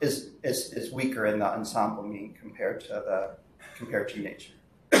weaker in the ensemble mean compared to nature.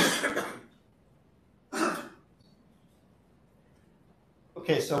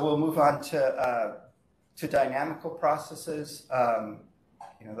 Okay, so we'll move on to dynamical processes. The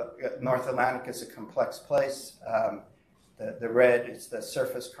North Atlantic is a complex place. The red is the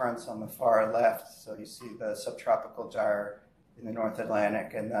surface currents on the far left. So you see the subtropical gyre in the North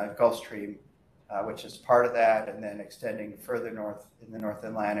Atlantic and the Gulf Stream, which is part of that, and then extending further north in the North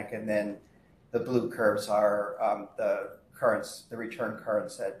Atlantic. And then the blue curves are the return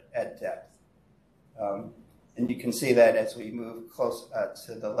currents at depth. And you can see that as we move close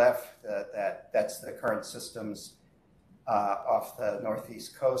to the left, that's the current systems off the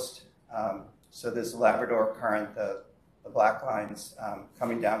northeast coast. So there's the Labrador current, the black lines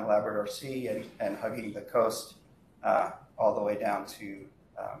coming down Labrador Sea and hugging the coast all the way down to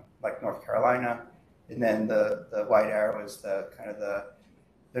like North Carolina. And then the white arrow is the kind of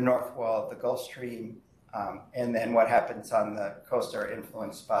the north wall of the Gulf Stream. And then what happens on the coast are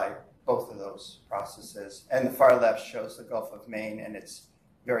influenced by both of those processes. And the far left shows the Gulf of Maine and its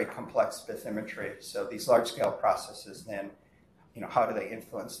very complex bathymetry. So these large-scale processes then, how do they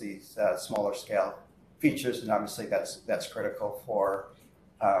influence these smaller scale features? And obviously that's critical for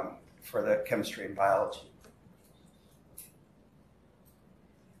the chemistry and biology.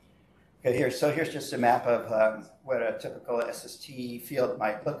 Okay, here's just a map of what a typical SST field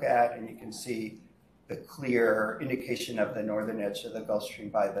might look at, and you can see the clear indication of the northern edge of the Gulf Stream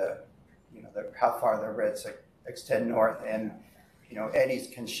by how far the reds extend north, and eddies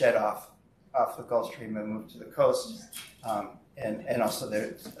can shed off the Gulf Stream and move to the coast, and also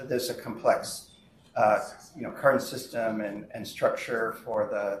there's a complex current system and structure for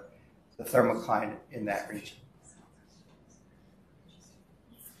the thermocline in that region.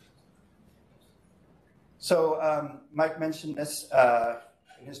 So Mike mentioned this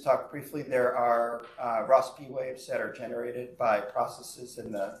in his talk briefly. There are Rossby waves that are generated by processes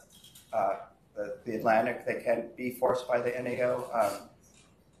in the Atlantic. They can be forced by the NAO,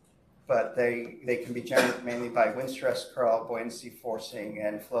 but they can be generated mainly by wind stress curl, buoyancy forcing,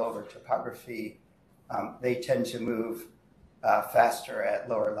 and flow over topography. They tend to move faster at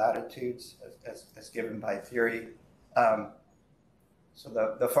lower latitudes, as given by theory. So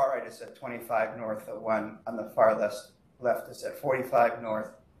the far right is at 25 north of 1. On the far left is at 45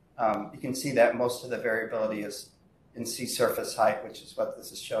 north. You can see that most of the variability is in sea surface height, which is what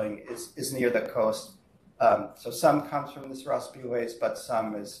this is showing, is near the coast. So some comes from this Rossby waves, but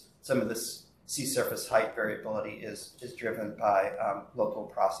some of this sea surface height variability is driven by local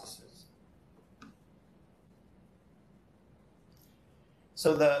processes.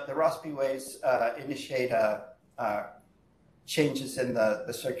 So the Rossby waves initiate changes in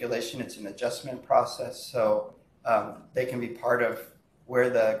the circulation. It's an adjustment process, so they can be part of where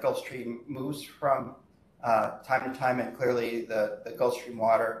the Gulf Stream moves from time to time, and clearly the Gulf Stream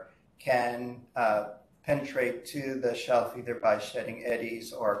water can penetrate to the shelf either by shedding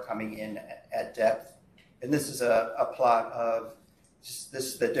eddies or coming in at depth. And this is a plot of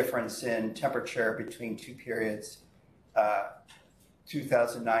the difference in temperature between two periods,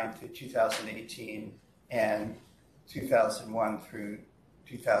 2009 to 2018 and 2001 through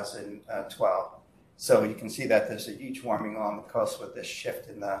 2012. So you can see that there's a huge warming along the coast with this shift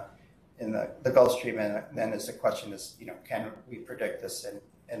in the Gulf Stream, and then there's the question is, can we predict this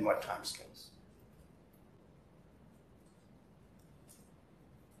in what timescales?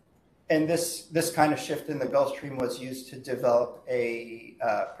 And this kind of shift in the Gulf Stream was used to develop a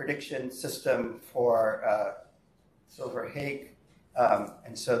prediction system for silver hake,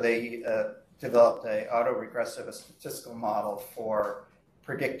 and so they developed an autoregressive statistical model for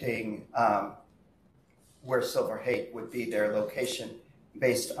predicting where silver hake would be their location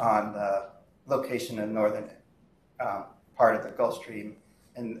based on the location in the northern part of the Gulf Stream.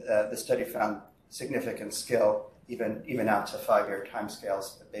 And the study found significant skill, even out to 5-year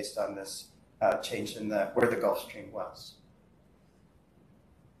timescales, based on this change in where the Gulf Stream was.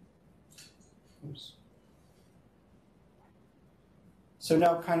 Oops. So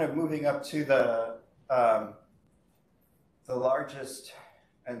now, kind of moving up to the largest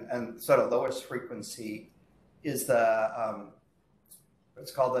and sort of lowest frequency is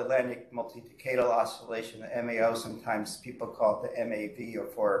what's called the Atlantic Multi-Decadal Oscillation, the MAO. Sometimes people call it the MAV, or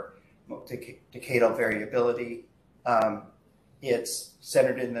for multi-decadal variability. It's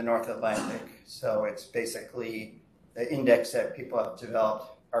centered in the North Atlantic, so it's basically the index that people have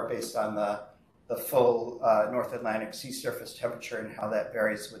developed are based on the full North Atlantic sea surface temperature and how that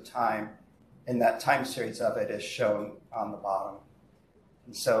varies with time. And that time series of it is shown on the bottom.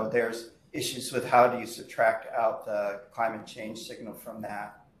 And so there's issues with how do you subtract out the climate change signal from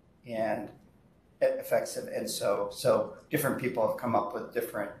that and effects of ENSO. So different people have come up with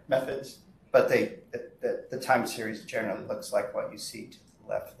different methods, but the time series generally looks like what you see to the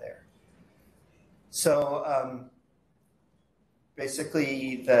left there. So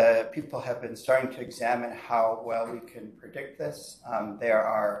basically, the people have been starting to examine how well we can predict this. There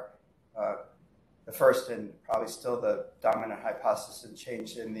are the first and probably still the dominant hypothesis of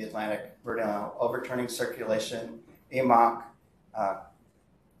change in the Atlantic Vernal overturning circulation, AMOC.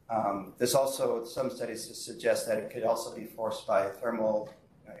 There's also some studies that suggest that it could also be forced by thermal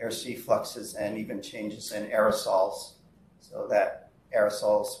air-sea fluxes and even changes in aerosols, so that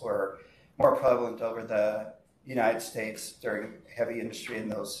aerosols were more prevalent over the United States during heavy industry,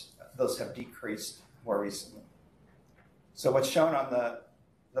 and those have decreased more recently. So what's shown on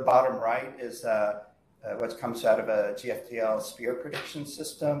the bottom right is what comes out of a GFDL sphere prediction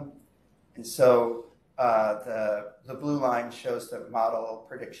system. And so the blue line shows the model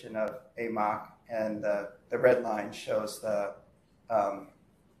prediction of AMOC, and the red line shows the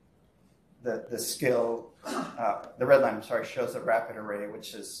skill. The red line, I'm sorry, shows the rapid array,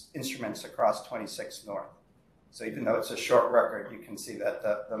 which is instruments across 26 north. So even though it's a short record, you can see that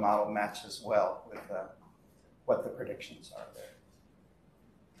the model matches well with what the predictions are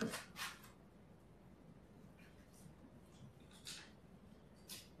there.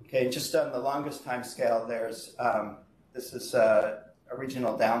 Okay, just on the longest time scale, there's this is a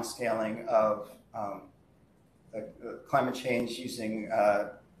regional downscaling of the climate change using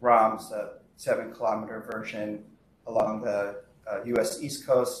ROMS, the 7-kilometer version along the U.S. East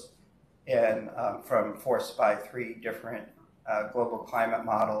Coast, and forced by 3 different global climate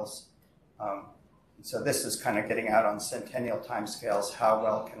models. So this is kind of getting out on centennial timescales. How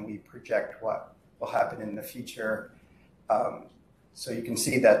well can we project what will happen in the future? So you can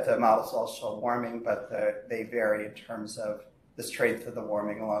see that the models all show warming, but they vary in terms of the strength of the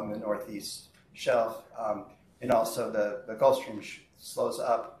warming along the northeast shelf. And also the Gulf Stream slows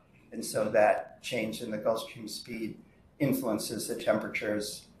up, and so that change in the Gulf Stream speed influences the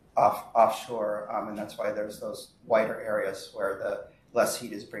temperatures offshore, and that's why there's those wider areas where the less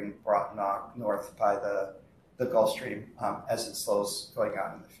heat is being brought north by the Gulf Stream as it slows going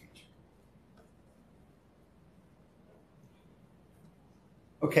out in the future.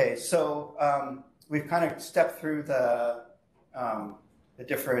 Okay, so we've kind of stepped through the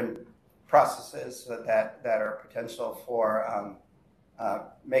different processes that are potential for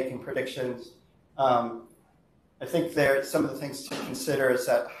making predictions. I think some of the things to consider is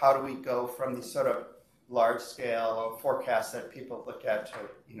that how do we go from these sort of large-scale forecasts that people look at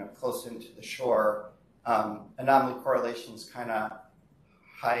to close into the shore. Anomaly correlations kind of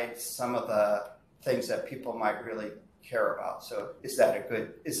hide some of the things that people might really care about. So is that a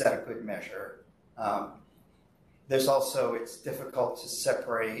good measure? There's also, it's difficult to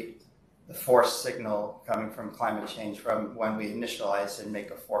separate the force signal coming from climate change from when we initialize and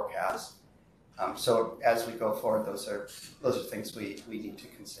make a forecast. So as we go forward, those are things we need to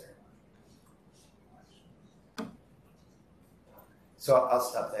consider. So I'll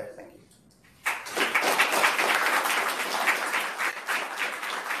stop there. Thank you.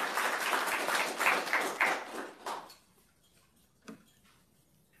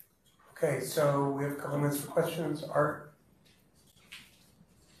 Okay, so we have a couple minutes for questions. Art?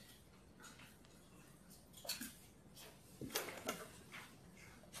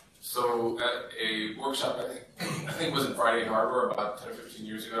 So at a workshop, I think it was in Friday Harbor about 10 or 15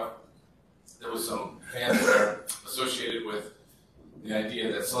 years ago, there was some fans there associated with the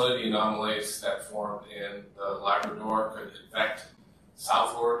idea that salinity anomalies that formed in the Labrador could affect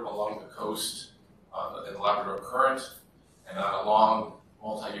southward along the coast in the Labrador Current, and on a long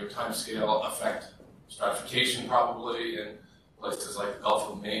multi-year time scale affect stratification probably in places like the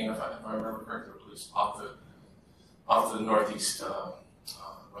Gulf of Maine, if I remember correctly, or at least off the northeast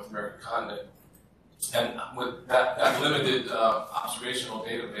North American continent. And with that limited observational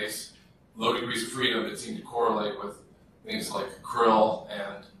database, low degrees of freedom, it seemed to correlate with things like krill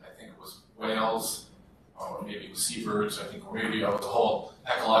and I think it was whales, or maybe it was seabirds, I think, or maybe the whole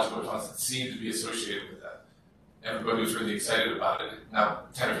ecological response that seemed to be associated with that. Everybody was really excited about it. Now,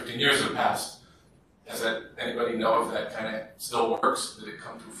 10 or 15 years have passed. Does anybody know if that kind of still works? Did it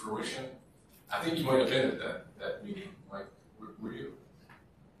come to fruition? I think you might have been at that meeting. Like, were you?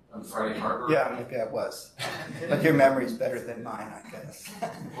 On Friday Harbor? Yeah, maybe I was. But your memory's better than mine, I guess.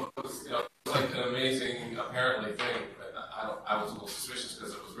 Well, it was like an amazing, apparently, thing. But I was a little suspicious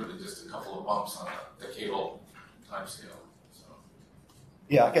because it was really just a couple of bumps on the Decadal time scale. So.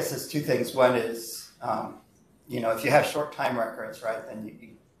 Yeah, I guess there's 2 things. One is, if you have short time records, right, then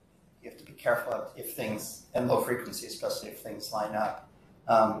you have to be careful if things, and low frequency, especially if things line up.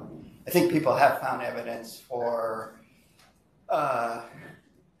 I think people have found evidence for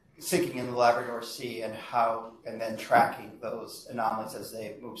sinking in the Labrador Sea and then tracking those anomalies as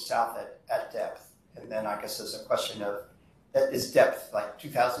they move south at depth. And then I guess there's a question of, is depth like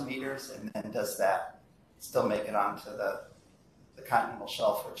 2,000 meters? And then does that still make it onto the continental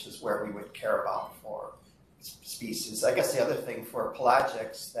shelf, which is where we would care about for species. I guess the other thing for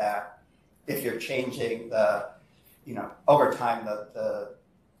pelagics, that if you're changing over time, the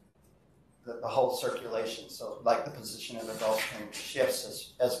the whole circulation. So like the position of the Gulf Stream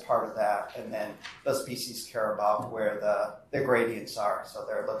shifts as part of that. And then those species care about where the gradients are. So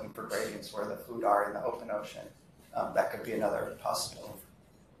they're looking for gradients where the food are in the open ocean. That could be another possibility.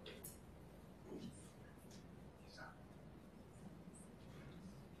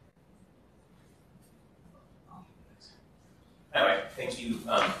 Anyway, thank you.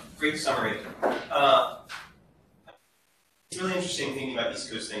 Great summary. It's really interesting thinking about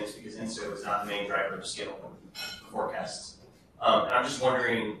East Coast things because INSO is not the main driver of scale forecasts. And I'm just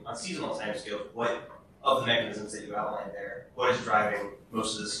wondering, on seasonal timescales, what of the mechanisms that you outlined there, what is driving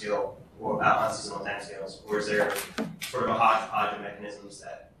most of the scale on seasonal timescales? Or is there sort of a hodgepodge of mechanisms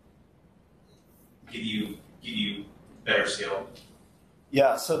that give you better scale?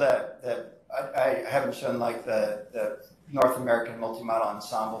 Yeah, so that I haven't shown like the North American multi-model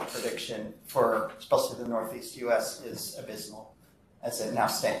ensemble prediction for especially the Northeast U.S. is abysmal, as it now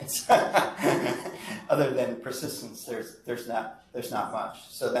stands. Other than persistence, there's not much.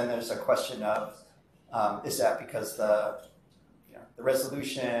 So then there's a question of is that because the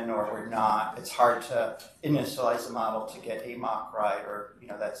resolution or we're not? It's hard to initialize a model to get AMOC right, or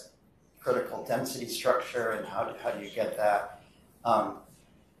that's critical density structure, and how do you get that?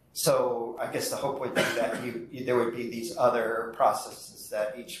 So I guess the hope would be that there would be these other processes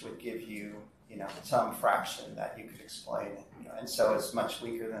that each would give you, some fraction that you could explain. And so it's much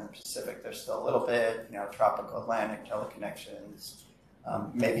weaker than the Pacific. There's still a little bit, tropical Atlantic teleconnections,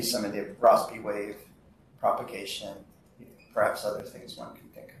 maybe some of the Rossby wave propagation, perhaps other things one can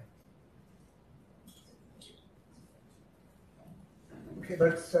think of. Okay,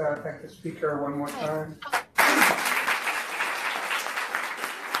 let's thank the speaker one more time.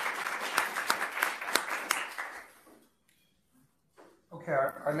 Okay,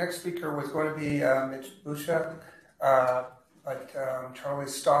 our next speaker was going to be Mitch Bushuk, but Charlie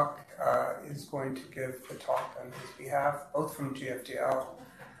Stock is going to give the talk on his behalf, both from GFDL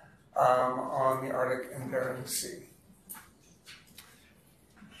on the Arctic and Bering Sea.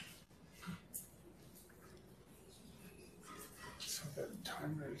 So the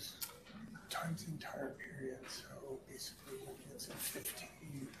times the entire period, so basically it's at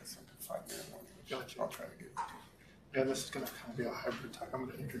 15, that's up to 5 minutes. Gotcha. I'll try to get it. Yeah, this is going to kind of be a hybrid talk. I'm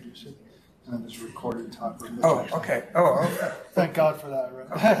going to introduce it, and then there's a recorded talk. Oh, okay. Oh, okay. Thank God for that,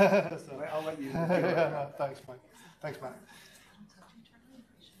 right? Okay. So, I'll let you. Yeah, no, thanks, Mike. Thanks, Matt.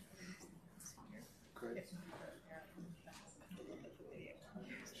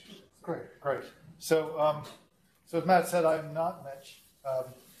 Great. Great. So, as Matt said, I'm not Mitch.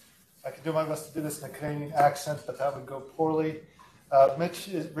 I can do my best to do this in a Canadian accent, but that would go poorly. Mitch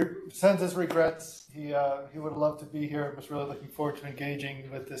sends his regrets. He would have loved to be here. Was really looking forward to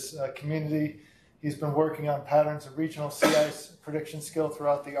engaging with this community. He's been working on patterns of regional sea ice prediction skill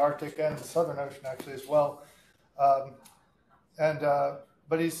throughout the Arctic and the Southern Ocean, actually, as well.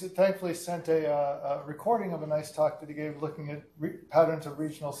 But he's thankfully sent a recording of a nice talk that he gave looking at patterns of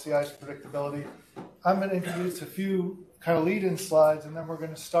regional sea ice predictability. I'm going to introduce a few kind of lead-in slides, and then we're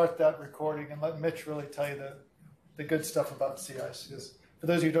going to start that recording and let Mitch really tell you the good stuff about sea ice. Because for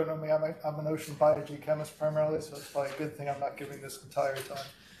those of you who don't know me, I'm an ocean biology chemist primarily, so it's probably a good thing I'm not giving this entire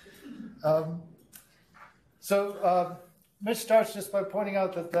time. Mitch starts just by pointing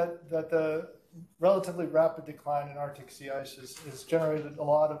out that the relatively rapid decline in Arctic sea ice has generated a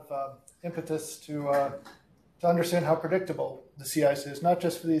lot of impetus to understand how predictable the sea ice is, not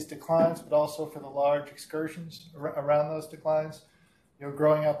just for these declines, but also for the large excursions around those declines.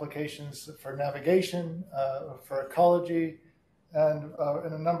 Growing applications for navigation, for ecology, and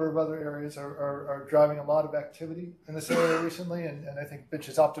in a number of other areas are driving a lot of activity in this area recently. And I think Mitch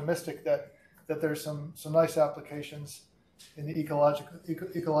is optimistic that there's some nice applications in the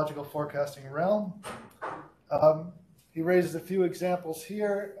ecological forecasting realm. He raises a few examples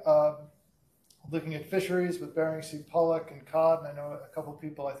here, looking at fisheries with Bering Sea pollock and cod. And I know a couple of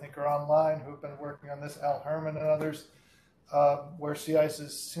people I think are online who have been working on this, Al Herman and others. Where sea ice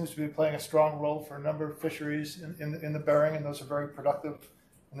seems to be playing a strong role for a number of fisheries in the Bering, and those are very productive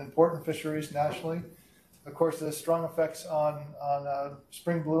and important fisheries nationally. Of course, there's strong effects on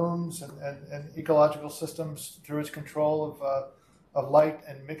spring blooms and ecological systems through its control of light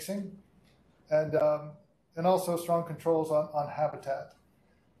and mixing, and also strong controls on habitat.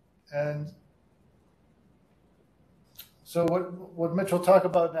 And so what Mitch will talk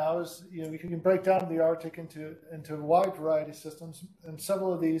about now is, we can break down the Arctic into a wide variety of systems, and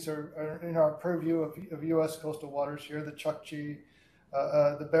several of these are in our purview of U.S. coastal waters here: the Chukchi,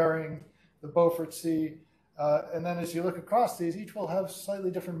 the Bering, the Beaufort Sea, and then as you look across these, each will have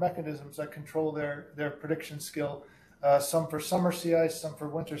slightly different mechanisms that control their prediction skill. some for summer sea ice, some for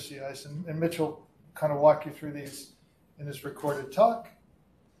winter sea ice. And Mitch will kind of walk you through these in his recorded talk.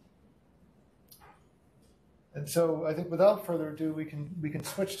 And so I think without further ado, we can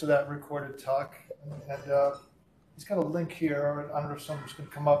switch to that recorded talk. And he's got a link here. I don't know if someone's going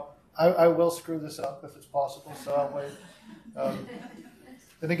to come up. I will screw this up if it's possible, so I'll wait.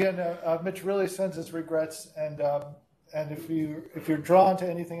 And again, Mitch really sends his regrets. And if you're drawn to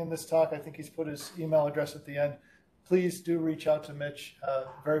anything in this talk, I think he's put his email address at the end. Please do reach out to Mitch.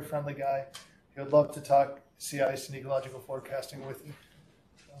 Very friendly guy. He would love to talk sea ice and ecological forecasting with you.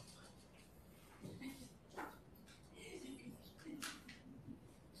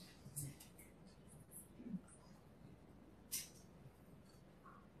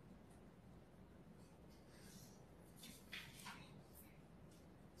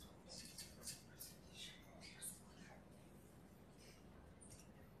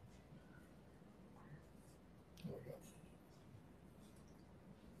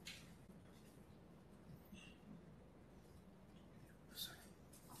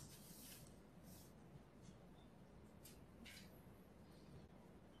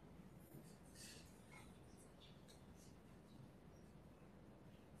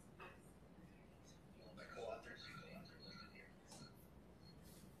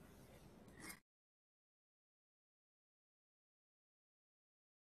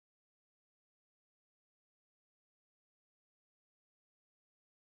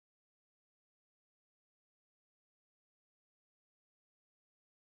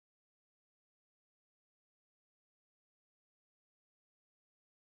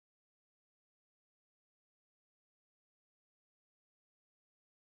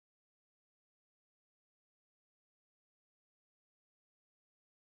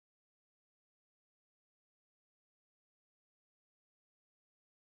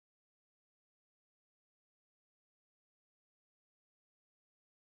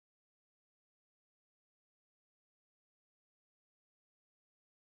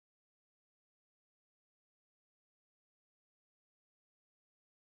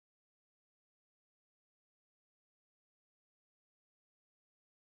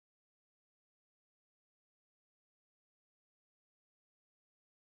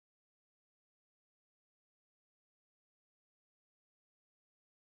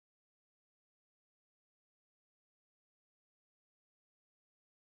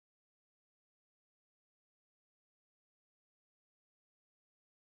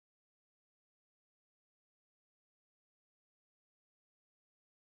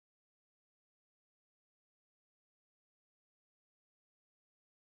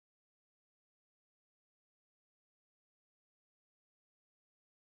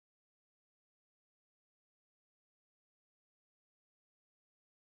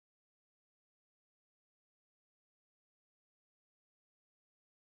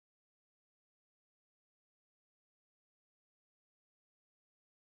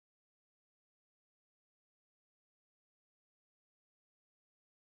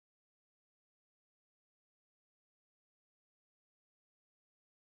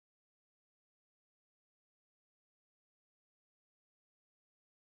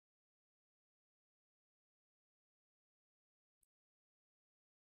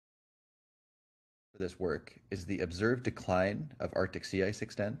 For this work is the observed decline of Arctic sea ice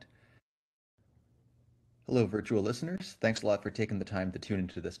extent. Hello, virtual listeners. Thanks a lot for taking the time to tune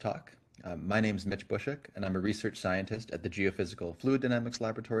into this talk. My name is Mitch Bushuk, and I'm a research scientist at the Geophysical Fluid Dynamics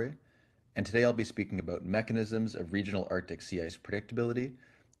Laboratory. And today I'll be speaking about mechanisms of regional Arctic sea ice predictability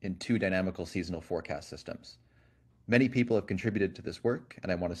in two dynamical seasonal forecast systems. Many people have contributed to this work,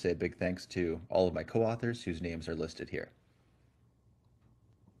 and I want to say a big thanks to all of my co-authors whose names are listed here.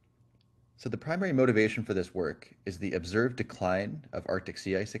 So the primary motivation for this work is the observed decline of Arctic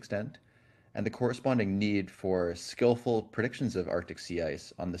sea ice extent and the corresponding need for skillful predictions of Arctic sea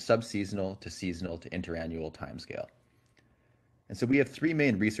ice on the subseasonal to seasonal to interannual timescale. And so we have three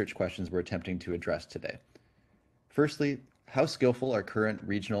main research questions we're attempting to address today. Firstly, how skillful are current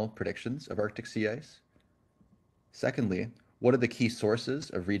regional predictions of Arctic sea ice? Secondly, what are the key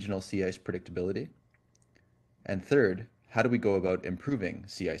sources of regional sea ice predictability? And third, how do we go about improving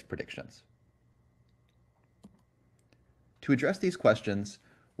sea ice predictions? To address these questions,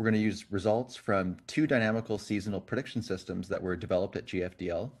 we're going to use results from two dynamical seasonal prediction systems that were developed at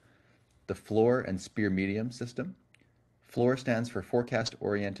GFDL, the FLOR and SPEAR medium system. FLOR stands for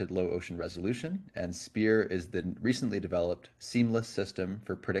Forecast-Oriented Low Ocean Resolution, and SPEAR is the recently developed seamless system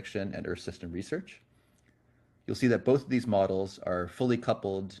for prediction and Earth system research. You'll see that both of these models are fully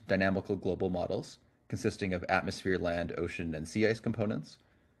coupled dynamical global models consisting of atmosphere, land, ocean, and sea ice components.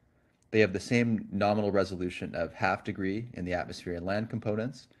 They have the same nominal resolution of 1/2 degree in the atmosphere and land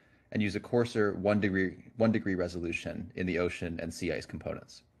components, and use a coarser 1 degree resolution in the ocean and sea ice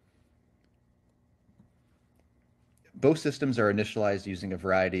components. Both systems are initialized using a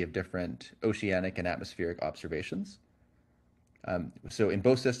variety of different oceanic and atmospheric observations. So in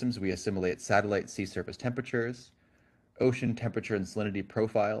both systems, we assimilate satellite sea surface temperatures, ocean temperature and salinity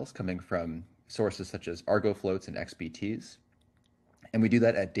profiles coming from sources such as Argo floats and XBTs, and we do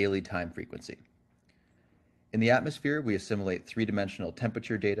that at daily time frequency. In the atmosphere, we assimilate 3-dimensional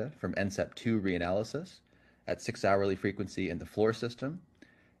temperature data from NCEP2 reanalysis at 6-hourly frequency in the floor system,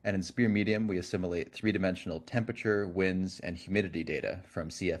 and in SPEAR medium, we assimilate 3-dimensional temperature, winds, and humidity data from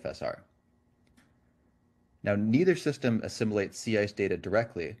CFSR. Now, neither system assimilates sea ice data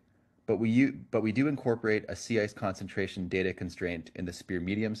directly, but we do incorporate a sea ice concentration data constraint in the SPEAR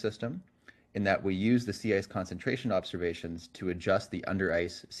medium system, in that we use the sea ice concentration observations to adjust the under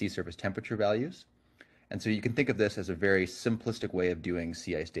ice sea surface temperature values. And so you can think of this as a very simplistic way of doing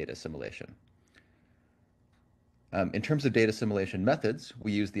sea ice data assimilation. In terms of data assimilation methods,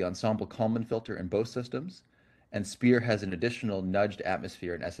 we use the ensemble Kalman filter in both systems, and SPEAR has an additional nudged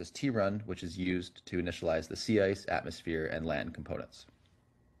atmosphere and SST run, which is used to initialize the sea ice, atmosphere, and land components.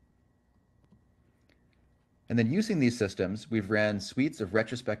 And then using these systems, we've ran suites of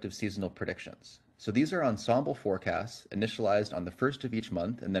retrospective seasonal predictions. So these are ensemble forecasts initialized on the first of each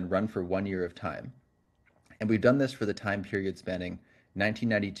month and then run for 1 year of time. And we've done this for the time period spanning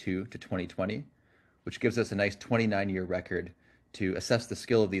 1992 to 2020, which gives us a nice 29-year record to assess the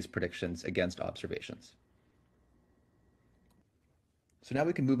skill of these predictions against observations. So now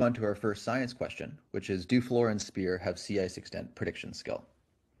we can move on to our first science question, which is, do FLOR and SPEAR have sea ice extent prediction skill?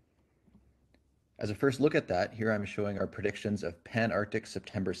 As a first look at that, here I'm showing our predictions of Pan-Arctic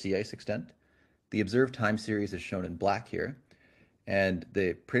September sea ice extent. The observed time series is shown in black here, and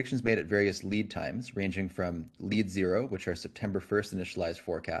the predictions made at various lead times, ranging from lead 0, which are September 1st initialized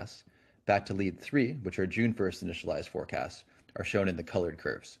forecasts, back to lead 3, which are June 1st initialized forecasts, are shown in the colored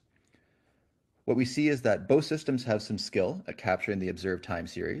curves. What we see is that both systems have some skill at capturing the observed time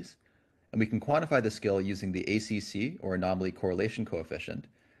series, and we can quantify the skill using the ACC, or anomaly correlation coefficient,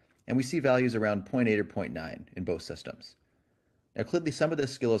 and we see values around 0.8 or 0.9 in both systems. Now, clearly some of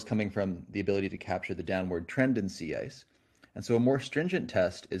this skill is coming from the ability to capture the downward trend in sea ice, and so a more stringent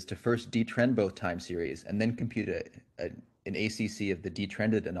test is to first detrend both time series and then compute an ACC of the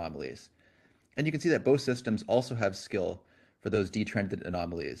detrended anomalies. And you can see that both systems also have skill for those detrended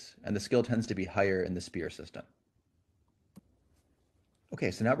anomalies, and the skill tends to be higher in the SPEAR system. Okay,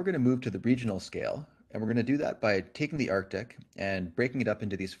 so now we're going to move to the regional scale, and we're going to do that by taking the Arctic and breaking it up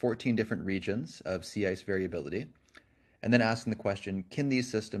into these 14 different regions of sea ice variability, and then asking the question, can these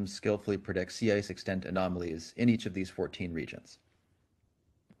systems skillfully predict sea ice extent anomalies in each of these 14 regions?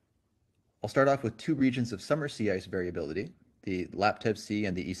 I'll start off with 2 regions of summer sea ice variability, the Laptev Sea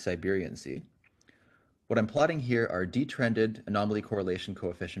and the East Siberian Sea. What I'm plotting here are detrended anomaly correlation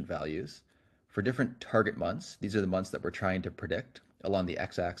coefficient values for different target months. These are the months that we're trying to predict along the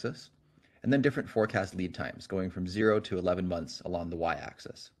x-axis, and then different forecast lead times going from 0 to 11 months along the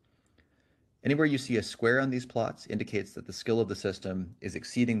y-axis. Anywhere you see a square on these plots indicates that the skill of the system is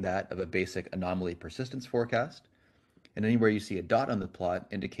exceeding that of a basic anomaly persistence forecast, and anywhere you see a dot on the plot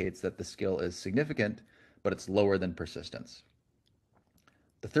indicates that the skill is significant, but it's lower than persistence.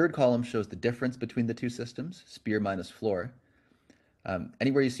 The third column shows the difference between the two systems, SPEAR minus FLOR.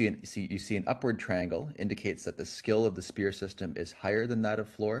 Anywhere you see an upward triangle indicates that the skill of the SPEAR system is higher than that of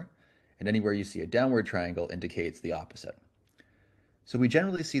FLOR, and anywhere you see a downward triangle indicates the opposite. So we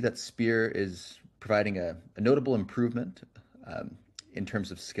generally see that SPEAR is providing a notable improvement in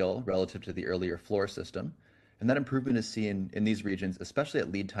terms of skill relative to the earlier FLOR system, and that improvement is seen in these regions, especially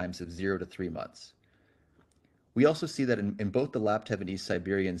at lead times of 0 to 3 months. We also see that in both the Laptev and East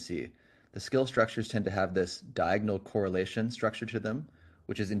Siberian Sea, the skill structures tend to have this diagonal correlation structure to them,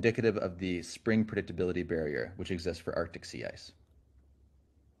 which is indicative of the spring predictability barrier, which exists for Arctic sea ice.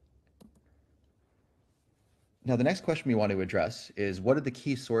 Now, the next question we want to address is, what are the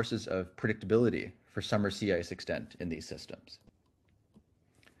key sources of predictability for summer sea ice extent in these systems?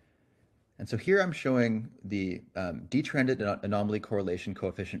 And so here I'm showing the detrended anomaly correlation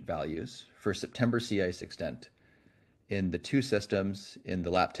coefficient values for September sea ice extent in the two systems in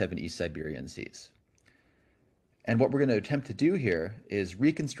the Laptev and East Siberian Seas. And what we're going to attempt to do here is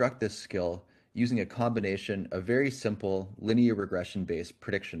reconstruct this skill using a combination of very simple linear regression-based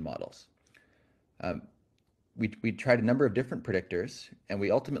prediction models. We tried a number of different predictors, and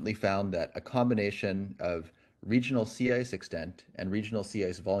we ultimately found that a combination of regional sea ice extent and regional sea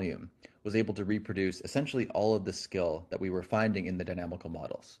ice volume was able to reproduce essentially all of the skill that we were finding in the dynamical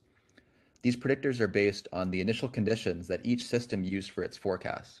models. these predictors are based on the initial conditions that each system used for its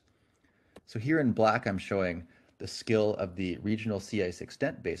forecasts. So here in black, I'm showing the skill of the regional sea ice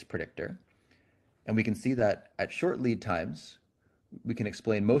extent-based predictor. And we can see that at short lead times, we can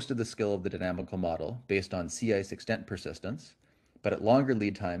explain most of the skill of the dynamical model based on sea ice extent persistence, but at longer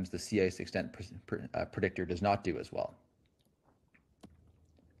lead times, the sea ice extent predictor does not do as well.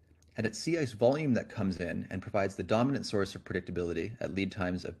 And it's sea ice volume that comes in and provides the dominant source of predictability at lead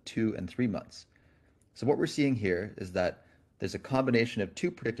times of 2 and 3 months. So what we're seeing here is that there's a combination of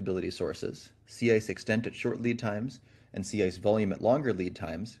two predictability sources, sea ice extent at short lead times and sea ice volume at longer lead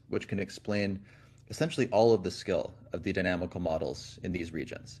times, which can explain essentially all of the skill of the dynamical models in these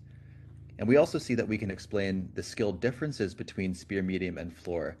regions. And we also see that we can explain the skill differences between spear, medium, and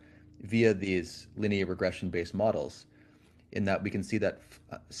floor via these linear regression-based models, in that we can see that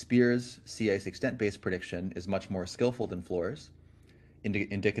Spear's sea ice extent-based prediction is much more skillful than Floor's,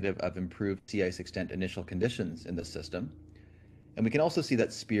 indicative of improved sea ice extent initial conditions in the system. And we can also see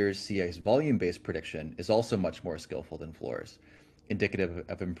that Spear's sea ice volume-based prediction is also much more skillful than Floor's, indicative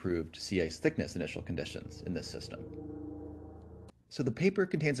of improved sea ice thickness initial conditions in this system. So the paper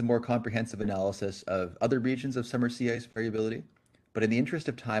contains a more comprehensive analysis of other regions of summer sea ice variability, but in the interest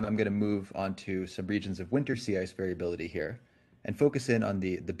of time, I'm going to move on to some regions of winter sea ice variability here and focus in on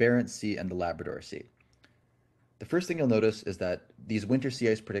the Barents Sea and the Labrador Sea. The first thing you'll notice is that these winter sea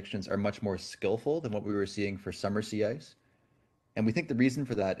ice predictions are much more skillful than what we were seeing for summer sea ice. And we think the reason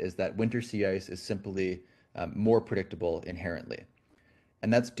for that is that winter sea ice is simply more predictable inherently.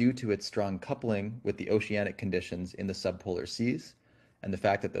 And that's due to its strong coupling with the oceanic conditions in the subpolar seas and the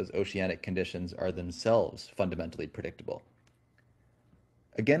fact that those oceanic conditions are themselves fundamentally predictable.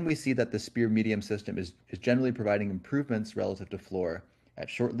 Again, we see that the Spear medium system is generally providing improvements relative to Floor at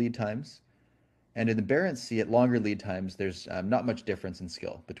short lead times. And in the Barents Sea, at longer lead times, there's not much difference in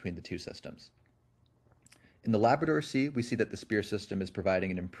skill between the two systems. In the Labrador Sea, we see that the Spear system is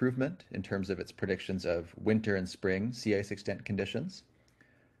providing an improvement in terms of its predictions of winter and spring sea ice extent conditions.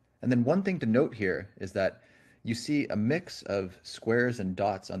 And then one thing to note here is that you see a mix of squares and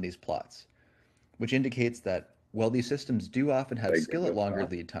dots on these plots, which indicates that while these systems do often have skill at longer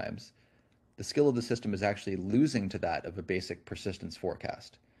lead times, the skill of the system is actually losing to that of a basic persistence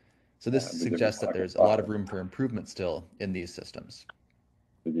forecast. So this suggests that there's a lot of room for improvement still in these systems.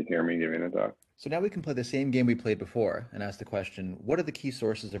 Did you hear me giving a talk? So now we can play the same game we played before and ask the question, what are the key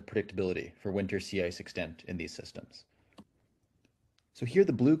sources of predictability for winter sea ice extent in these systems? So here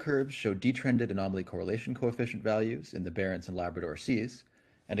the blue curves show detrended anomaly correlation coefficient values in the Barents and Labrador Seas.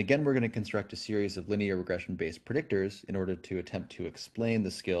 And again, we're going to construct a series of linear regression-based predictors in order to attempt to explain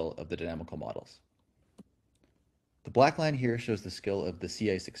the skill of the dynamical models. The black line here shows the skill of the sea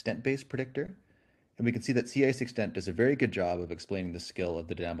ice extent-based predictor, and we can see that sea ice extent does a very good job of explaining the skill of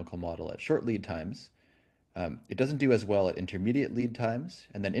the dynamical model at short lead times. It doesn't do as well at intermediate lead times,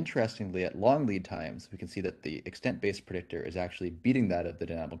 and then interestingly, at long lead times, we can see that the extent-based predictor is actually beating that of the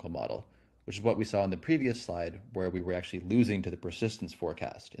dynamical model, which is what we saw in the previous slide, where we were actually losing to the persistence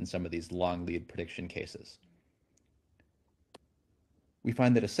forecast in some of these long lead prediction cases. We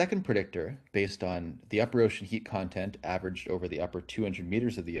find that a second predictor, based on the upper ocean heat content averaged over the upper 200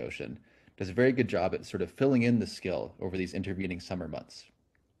 meters of the ocean, does a very good job at sort of filling in the skill over these intervening summer months.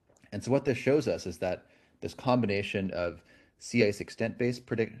 And so what this shows us is that this combination of sea ice extent-based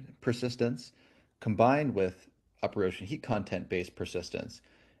persistence combined with upper ocean heat content-based persistence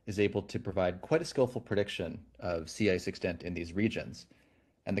is able to provide quite a skillful prediction of sea ice extent in these regions.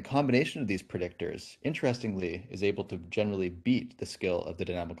 And the combination of these predictors, interestingly, is able to generally beat the skill of the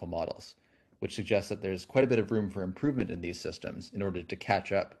dynamical models, which suggests that there's quite a bit of room for improvement in these systems in order to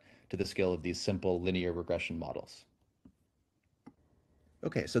catch up to the skill of these simple linear regression models.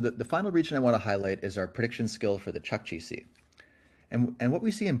 Okay, so the final region I want to highlight is our prediction skill for the Chukchi Sea. And what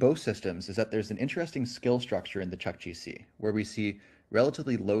we see in both systems is that there's an interesting skill structure in the Chukchi Sea, where we see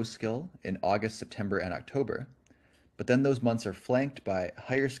relatively low skill in August, September, and October, but then those months are flanked by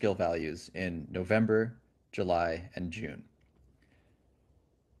higher skill values in November, July, and June.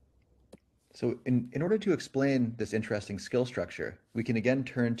 So in order to explain this interesting skill structure, we can again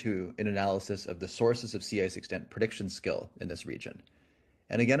turn to an analysis of the sources of sea ice extent prediction skill in this region.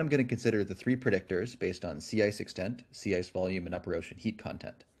 And again, I'm going to consider the three predictors based on sea ice extent, sea ice volume, and upper ocean heat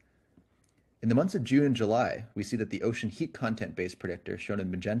content. In the months of June and July, we see that the ocean heat content-based predictor, shown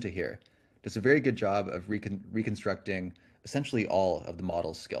in magenta here, does a very good job of reconstructing essentially all of the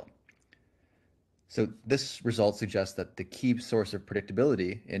model's skill. So this result suggests that the key source of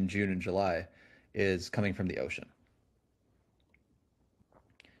predictability in June and July is coming from the ocean.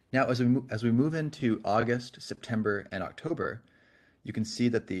 Now, as we move into August, September, and October, you can see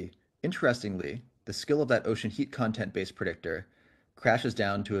that the interestingly, the skill of that ocean heat content-based predictor crashes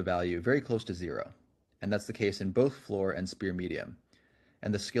down to a value very close to 0. And that's the case in both floor and spear medium.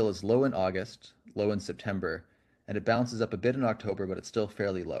 And the skill is low in August, low in September, and it bounces up a bit in October, but it's still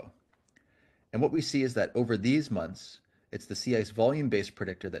fairly low. And what we see is that over these months, it's the sea ice volume-based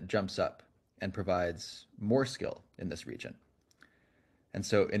predictor that jumps up and provides more skill in this region. And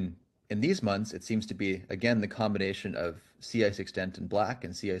so in these months, it seems to be, again, the combination of sea ice extent in black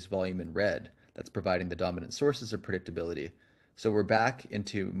and sea ice volume in red that's providing the dominant sources of predictability. So we're back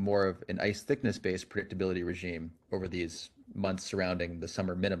into more of an ice thickness-based predictability regime over these months surrounding the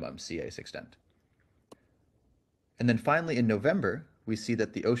summer minimum sea ice extent. And then finally in November, we see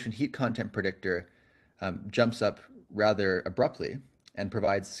that the ocean heat content predictor jumps up rather abruptly and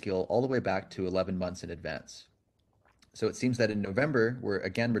provides skill all the way back to 11 months in advance. So it seems that in November, we're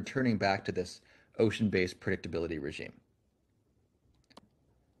again returning back to this ocean-based predictability regime.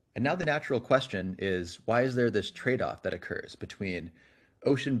 And now the natural question is, why is there this trade-off that occurs between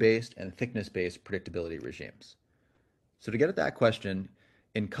ocean-based and thickness-based predictability regimes? So to get at that question,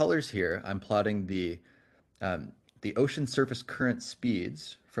 in colors here, I'm plotting the ocean surface current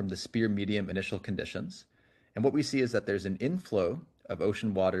speeds from the spear medium initial conditions. And what we see is that there's an inflow of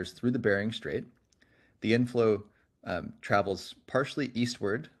ocean waters through the Bering Strait. The inflow travels partially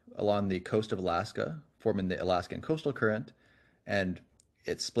eastward along the coast of Alaska, forming the Alaskan coastal current, and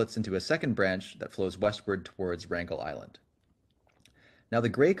it splits into a second branch that flows westward towards Wrangel Island. Now the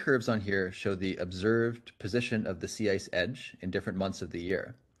gray curves on here show the observed position of the sea ice edge in different months of the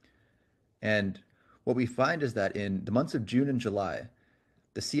year. And what we find is that in the months of June and July,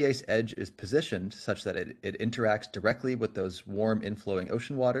 the sea ice edge is positioned such that it interacts directly with those warm inflowing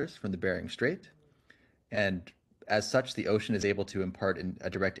ocean waters from the Bering Strait. And as such, the ocean is able to impart a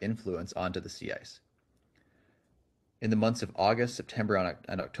direct influence onto the sea ice. In the months of August, September,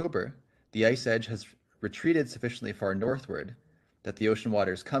 and October, the ice edge has retreated sufficiently far northward that the ocean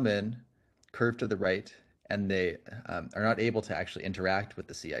waters come in, curve to the right, and they are not able to actually interact with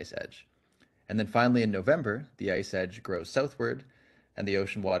the sea ice edge. And then finally in November, the ice edge grows southward, and the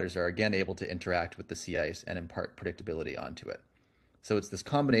ocean waters are again able to interact with the sea ice and impart predictability onto it. So it's this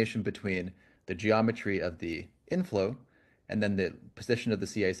combination between the geometry of the inflow and then the position of the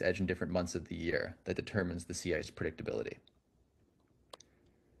sea ice edge in different months of the year that determines the sea ice predictability.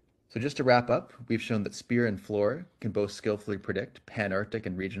 So just to wrap up, we've shown that spear and floor can both skillfully predict pan-Arctic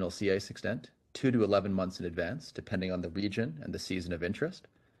and regional sea ice extent 2 to 11 months in advance, depending on the region and the season of interest.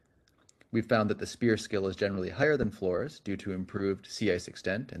 We've found that the spear skill is generally higher than floor's due to improved sea ice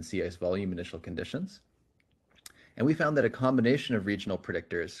extent and sea ice volume initial conditions. And we found that a combination of regional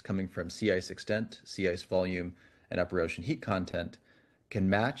predictors coming from sea ice extent, sea ice volume, and upper ocean heat content can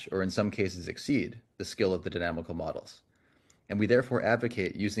match, or in some cases exceed, the skill of the dynamical models. And we therefore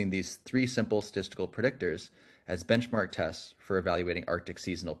advocate using these 3 simple statistical predictors as benchmark tests for evaluating Arctic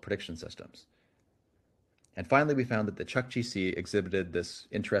seasonal prediction systems. And finally, we found that the Chukchi exhibited this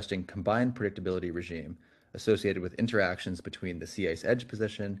interesting combined predictability regime associated with interactions between the sea ice edge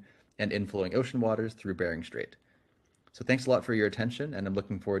position and inflowing ocean waters through Bering Strait. So thanks a lot for your attention, and I'm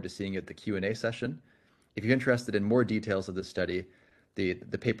looking forward to seeing you at the Q&A session. If you're interested in more details of this study, the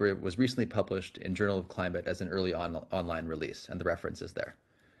paper was recently published in Journal of Climate as an early online release, and the reference is there.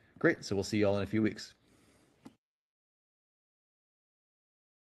 Great, so we'll see you all in a few weeks.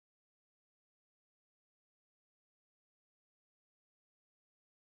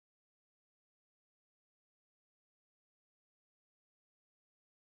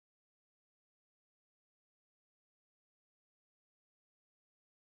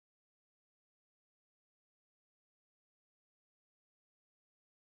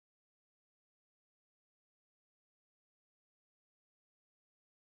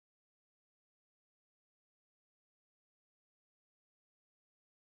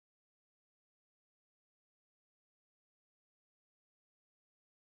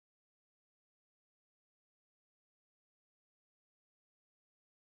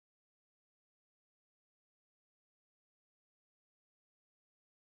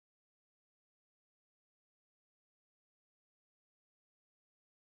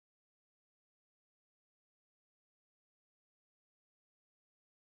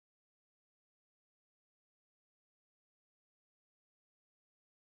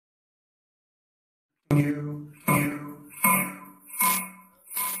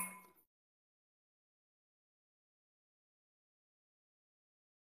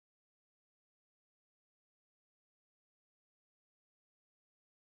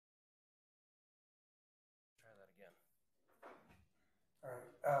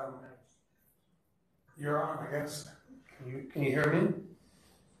 All right. You're on, I guess. Can you hear me?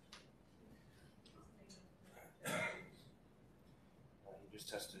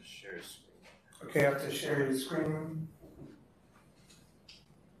 Okay, I have to share your screen.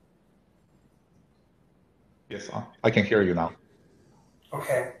 Yes, I can hear you now.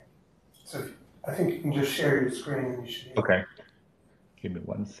 Okay, so I think you can just share your screen and you should be okay. Give me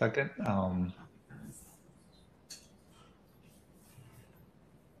 1 second.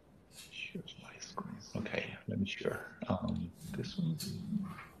 Here's my screen. Okay, let me share. This one.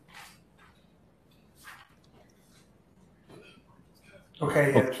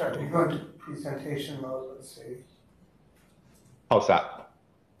 Okay, yeah, try to go into presentation mode. Let's see. How's that?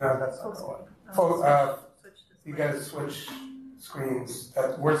 No, that's not the one. You got to switch screens.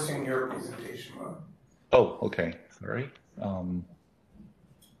 We're seeing your presentation mode. Oh, okay. Sorry.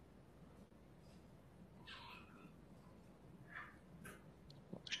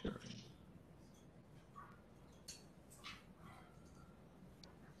 Sure.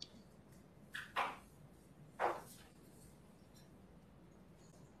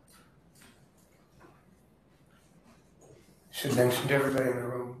 Should mention to everybody in the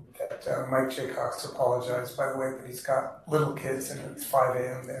room that Mike Jacox apologized, by the way, but he's got little kids and it's 5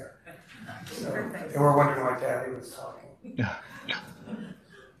 a.m. there. So they were wondering why Daddy was talking. Yeah.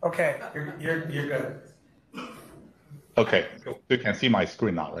 Okay, you're good. Okay, so you can see my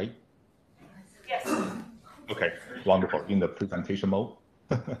screen now, right? Yes. Okay, wonderful. In the presentation mode.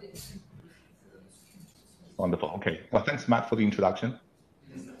 Wonderful. Okay. Well, thanks, Matt, for the introduction,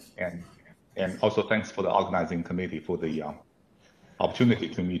 and also thanks for the organizing committee for the opportunity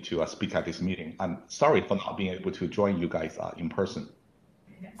to me to speak at this meeting. I'm sorry for not being able to join you guys in person.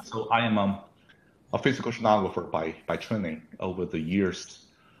 So I am a physical oceanographer by training. Over the years,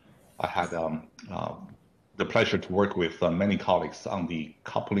 I had the pleasure to work with many colleagues on the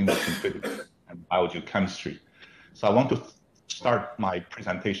coupling between physics and biogeochemistry. So I want to start my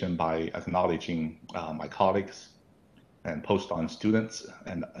presentation by acknowledging my colleagues and postdoc students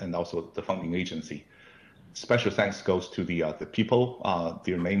and also the funding agency. Special thanks goes to the people,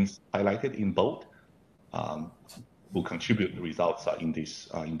 their names highlighted in bold, who contribute the results in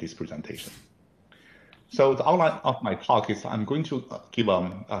this presentation. So the outline of my talk is I'm going to give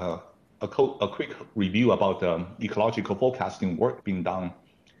a quick review about the ecological forecasting work being done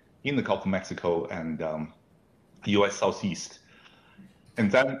in the Gulf of Mexico and U.S. Southeast. And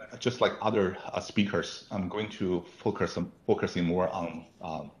then, just like other speakers, I'm going to focusing more on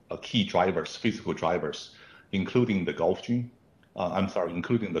key drivers, physical drivers, including the Gulf Stream.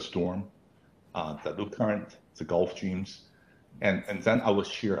 Including the storm, the loop current, the Gulf streams, and then I will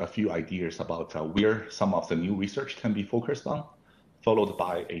share a few ideas about where some of the new research can be focused on, followed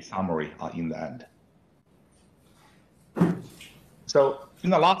by a summary in the end. So in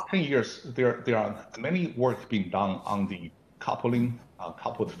the last 10 years, there are many work being done on the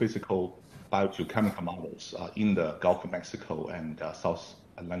coupled physical biogeochemical models in the Gulf of Mexico and South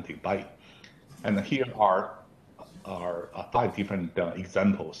Atlantic Bight. And here are 5 different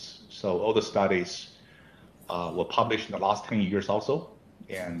examples. So all the studies were published in the last 10 years also,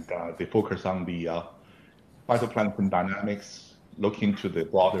 and they focus on the phytoplankton dynamics, look into the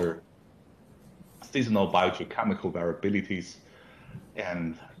broader seasonal biogeochemical variabilities,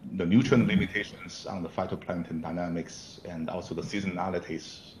 and the nutrient limitations on the phytoplankton dynamics, and also the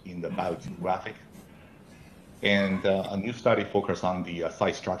seasonalities in the biogeographic. And a new study focused on the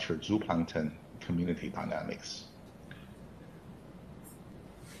site structure zooplankton community dynamics.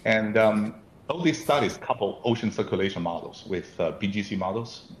 And all these studies couple ocean circulation models with BGC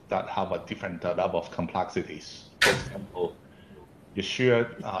models that have a different level of complexities. For example, Gierach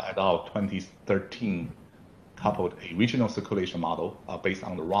et al. 2013 coupled a regional circulation model based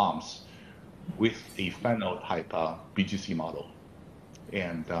on the ROMs with a phenotype BGC model.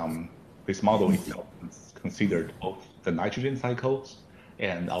 And this model is considered both the nitrogen cycles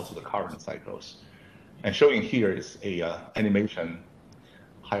and also the carbon cycles. And showing here is a animation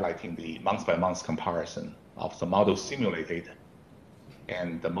highlighting the month-by-month comparison of the model simulated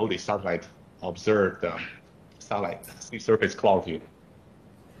and the multi-satellite observed satellite sea surface cloud view.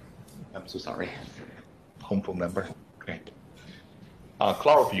 I'm so sorry. Home phone number. Okay.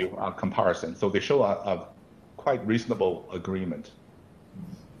 Cloud view comparison. So they show a quite reasonable agreement.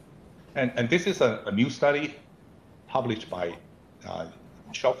 And this is a new study published by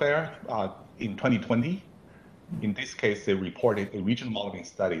SWFSC in 2020. In this case, they reported a regional modeling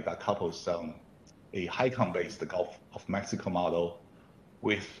study that couples a HICOM-based Gulf of Mexico model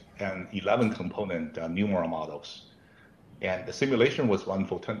with an 11-component Newman models. And the simulation was run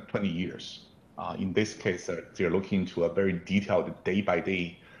for 20 years. In this case, they're looking to a very detailed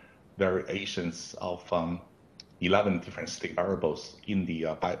day-by-day variations of 11 different state variables in the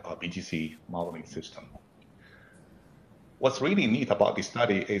BGC modeling system. What's really neat about this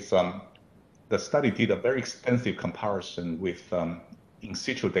study is the study did a very extensive comparison with in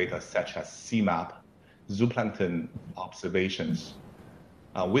situ data such as CMAP, zooplankton observations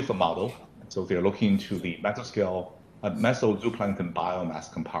with a model. So they're looking into the mesoscale, mesozooplankton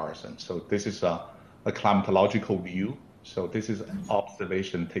biomass comparison. So this is a climatological view. So this is an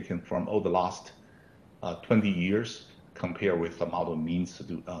observation taken from all the last 20 years compared with the model mean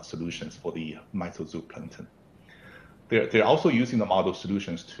solutions for the mesozooplankton. They're also using the model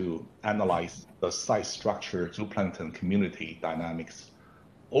solutions to analyze the size structure, zooplankton community dynamics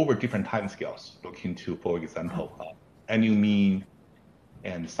over different timescales, looking to, for example, annual mean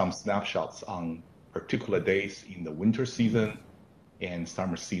and some snapshots on particular days in the winter season and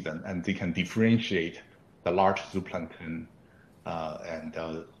summer season, and they can differentiate the large zooplankton and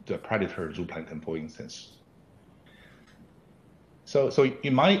the predator zooplankton, for instance. So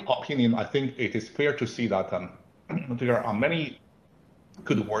in my opinion, I think it is fair to see that there are many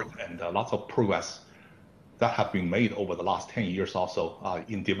good work and lots of progress that have been made over the last 10 years also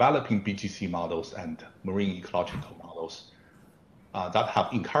in developing BGC models and marine ecological models that have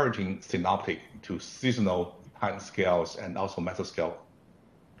encouraging synoptic to seasonal timescales and also mesoscale.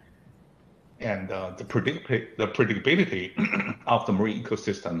 And the predictability of the marine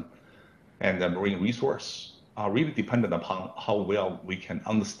ecosystem and the marine resource are really dependent upon how well we can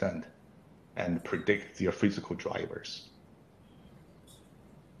understand and predict their physical drivers.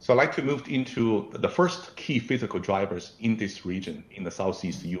 So I'd like to move into the first key physical drivers in this region, in the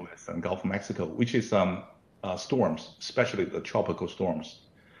Southeast US and Gulf of Mexico, which is storms, especially the tropical storms.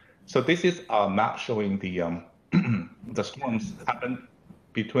 So this is a map showing the the storms happened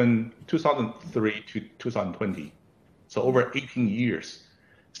between 2003 to 2020, so over 18 years.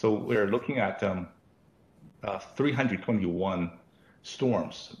 So we're looking at 321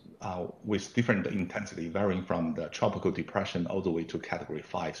 storms with different intensity, varying from the tropical depression all the way to Category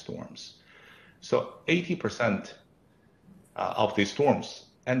 5 storms. So 80% of these storms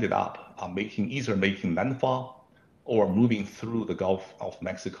ended up either making landfall or moving through the Gulf of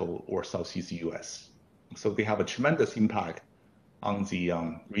Mexico or Southeast US. So they have a tremendous impact on the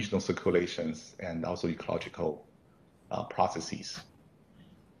regional circulations and also ecological processes.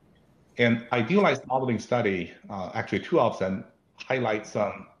 And idealized modeling study, actually two of them, highlights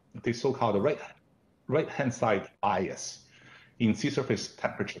the so-called right-hand side bias in sea surface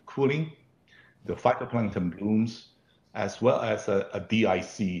temperature cooling, the phytoplankton blooms, as well as a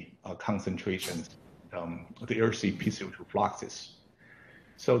DIC concentration, the air-sea PCO2 fluxes.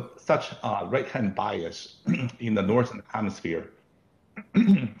 So such right-hand bias in the northern hemisphere,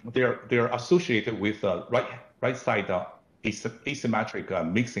 they're associated with right side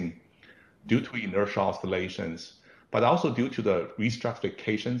asymmetric mixing due to inertial oscillations, but also due to the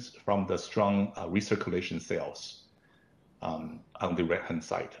restratifications from the strong recirculation cells on the right-hand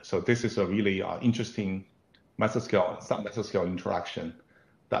side. So this is a really interesting mesoscale, sub-mesoscale interaction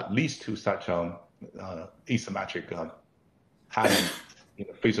that leads to such asymmetric pattern in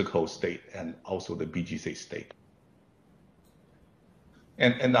the physical state and also the BGC state.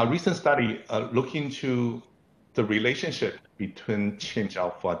 And a recent study looking into the relationship between change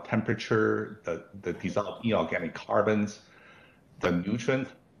of temperature, the dissolved inorganic carbons, the nutrient,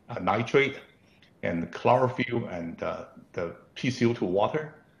 nitrate, and chlorophyll, and the PCO2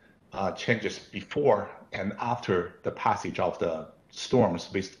 water changes before and after the passage of the storms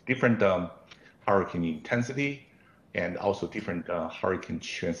with different hurricane intensity and also different hurricane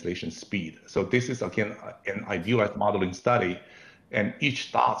translation speed. So this is, again, an idealized modeling study, and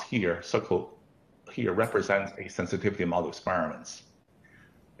each dot here, circle here, represents a sensitivity model experiments.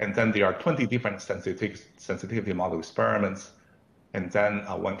 And then there are 20 different sensitivity model experiments, and then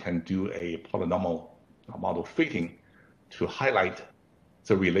one can do a polynomial model fitting to highlight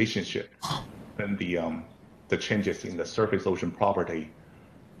the relationship and the changes in the surface ocean property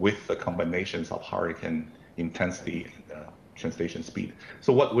with the combinations of hurricane intensity and translation speed.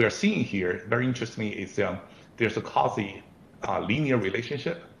 So what we are seeing here, very interestingly, is there's a quasi-linear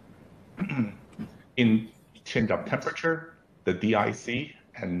relationship in change of temperature, the DIC,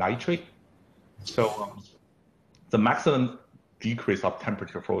 and nitrate. So the maximum decrease of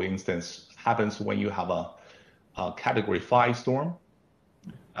temperature, for instance, happens when you have a Category 5 storm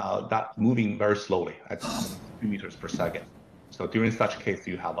that moving very slowly at 2 meters per second. So during such case,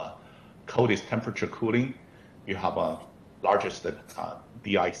 you have a coldest temperature cooling, you have a largest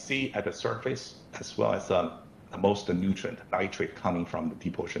DIC at the surface, as well as the most nutrient, nitrate, coming from the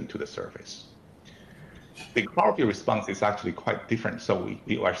deep ocean to the surface. The chlorophyll response is actually quite different. So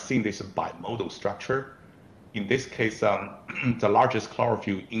we are seeing this bimodal structure. In this case, the largest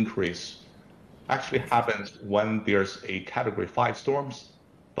chlorophyll increase actually happens when there's a Category 5 storms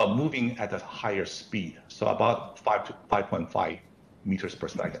but moving at a higher speed, so about 5 to 5.5 meters per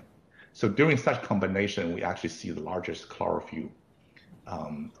second. So during such combination, we actually see the largest chlorophyll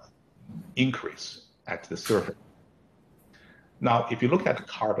increase at the surface. Now, if you look at the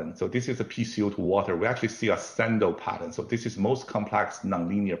carbon, so this is a PCO2 water, we actually see a sandal pattern. So this is most complex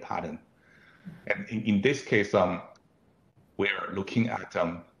nonlinear pattern. And in this case, we're looking at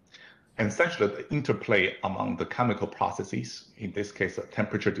essentially the interplay among the chemical processes, in this case,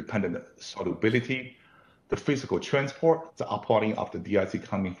 temperature-dependent solubility, the physical transport, the upwelling of the DIC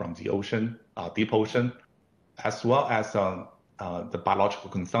coming from the ocean, deep ocean, as well as the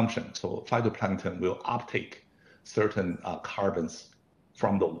biological consumption. So phytoplankton will uptake certain carbons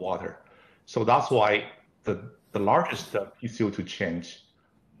from the water. So that's why the largest PCO2 change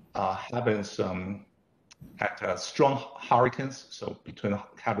happens at strong hurricanes, so between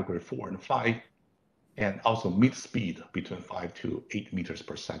category 4 and 5, and also mid-speed between 5 to 8 meters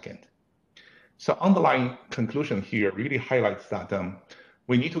per second. So underlying conclusion here really highlights that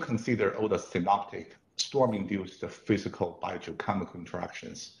we need to consider all the synoptic storm-induced physical biogeochemical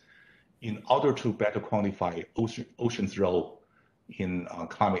interactions in order to better quantify ocean's role in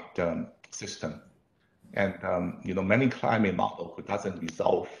climate system. And many climate model who doesn't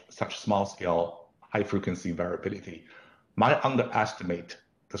resolve such small-scale, high-frequency variability might underestimate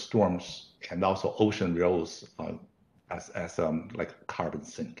the storms and also ocean roles as like carbon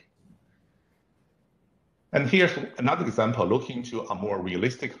sink. And here's another example looking into a more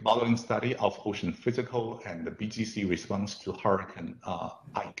realistic modeling study of ocean physical and the BGC response to Hurricane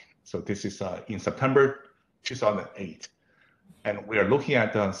Ike. So this is in September 2008. And we are looking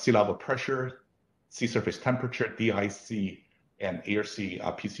at sea level pressure, sea surface temperature, DIC, and air-sea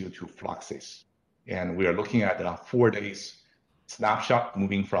PCO2 fluxes. And we are looking at a 4 days snapshot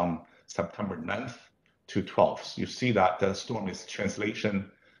moving from September 9th to 12th. You see that the storm is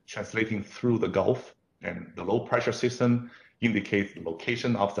translating through the Gulf, and the low pressure system indicates the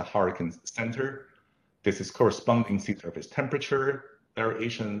location of the hurricane center. This is corresponding sea surface temperature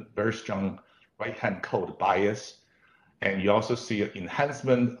variation, very strong right-hand cold bias. And you also see an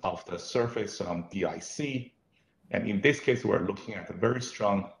enhancement of the surface DIC. And in this case, we're looking at a very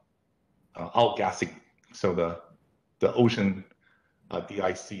strong outgassing. So the ocean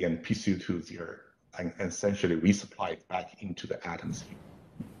DIC and PCO2s are essentially resupplied back into the atmosphere.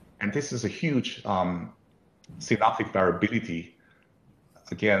 And this is a huge synoptic variability.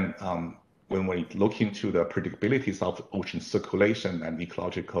 Again, when we look into the predictabilities of ocean circulation and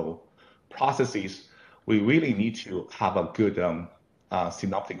ecological processes, we really need to have a good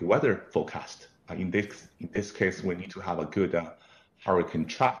synoptic weather forecast. In this case, we need to have a good hurricane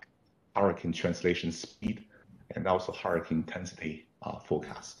track, hurricane translation speed, and also hurricane intensity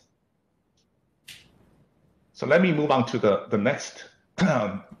forecast. So let me move on to the next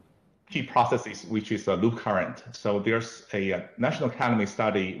key processes, which is a loop current. So there's a National Academy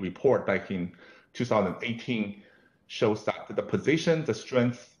study report back in 2018 shows that the position, the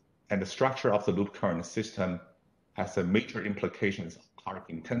strength, and the structure of the loop current system has a major implications on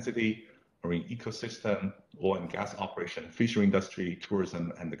hurricane intensity, marine ecosystem, oil and gas operation, fishery industry,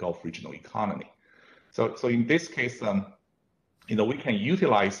 tourism, and the Gulf regional economy. So in this case, we can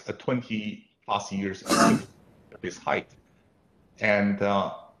utilize a 20+ years of this height and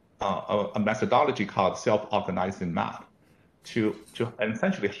a methodology called self-organizing map to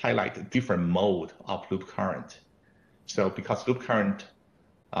essentially highlight different mode of loop current. So because loop current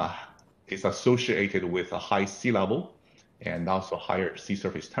is associated with a high sea level and also higher sea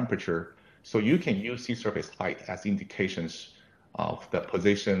surface temperature, so you can use sea surface height as indications of the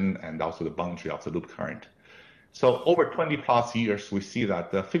position and also the boundary of the loop current. So over 20+ years, we see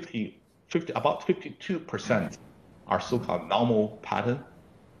that about 52% are so-called normal pattern,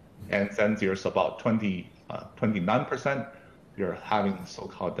 and then there's about 29% you're having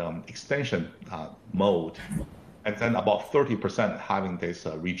so-called extension mode, and then about 30% having this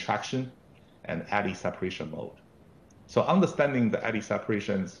retraction and eddy separation mode. So understanding the eddy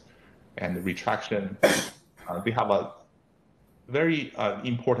separations and the retraction, they have a very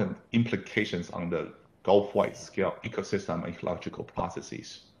important implications on the Gulf-wide scale ecosystem and ecological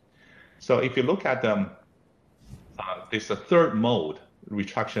processes. So if you look at this third mode,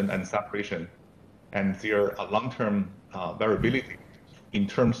 retraction and separation, and there are long-term variability in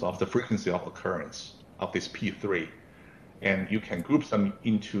terms of the frequency of occurrence of this P3. And you can group them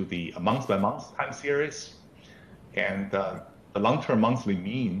into the month-by-month time series, and the long-term monthly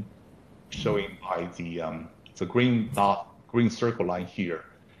mean showing by the green circle line here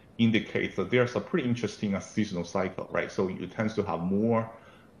indicates that there's a pretty interesting seasonal cycle, right? So you tend to have more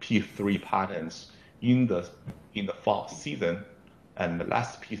P3 patterns in the fall season and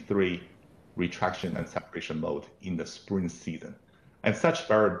less P3 retraction and separation mode in the spring season. And such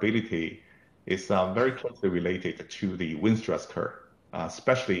variability is very closely related to the wind stress curve,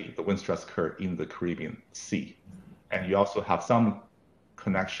 especially the wind stress curve in the Caribbean Sea. And you also have some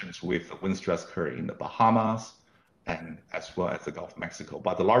connections with the wind stress curve in the Bahamas and as well as the Gulf of Mexico.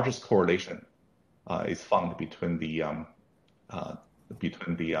 But the largest correlation is found between the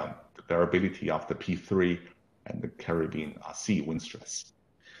variability of the P3 and the Caribbean Sea wind stress.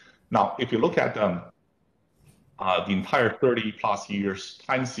 Now, if you look at the entire 30+ years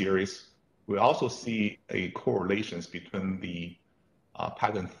time series, we also see a correlations between the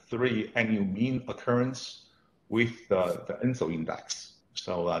pattern 3 annual mean occurrence with the ENSO index.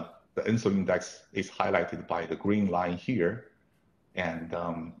 So the ENSO index is highlighted by the green line here, and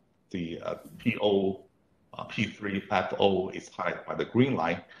the PO, P3 FO is highlighted by the green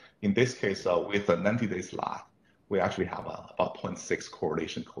line. In this case, with a 90 days lag, we actually have about 0.6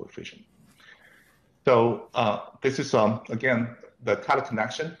 correlation coefficient. So this is, again, the tidal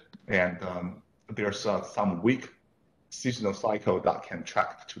connection, and there's some weak seasonal cycle that can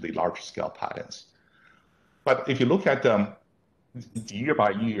track to the large scale patterns. But if you look at year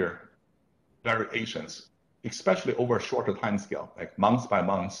by year variations, especially over a shorter time scale, like months by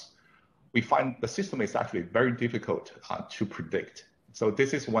months, we find the system is actually very difficult to predict. So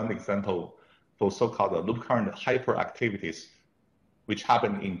this is one example for so-called loop current hyperactivities, which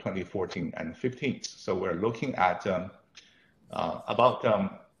happened in 2014 and 15. So we're looking at about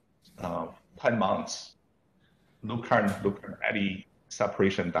 10 months loop current eddy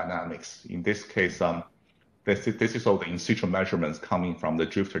separation dynamics. In this case, this is all the in situ measurements coming from the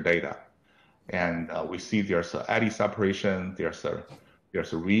drifter data. And we see there's an eddy separation, there's a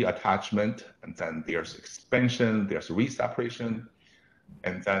reattachment, and then there's expansion, there's re-separation,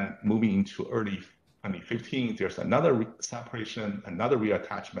 and then moving into early 2015, there's another separation, another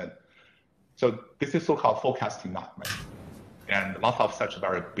reattachment. So this is so-called forecasting nightmare. And lots of such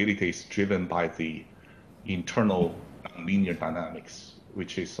variability is driven by the internal nonlinear dynamics,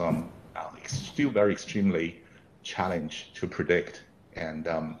 which is still very extremely challenged to predict. And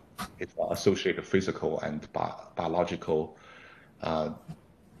it's associated physical and biological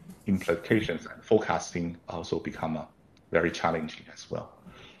implications, and forecasting also become very challenging as well.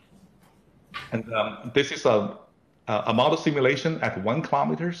 And this is a model simulation at 1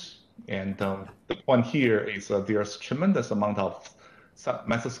 kilometers. And the point here is there's tremendous amount of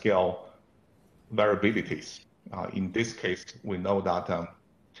mesoscale variabilities. In this case, we know that the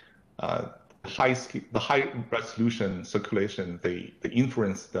high resolution circulation, they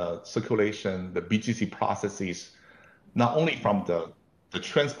influence the circulation, the BGC processes, not only from the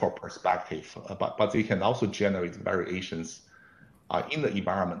transport perspective, but they can also generate variations in the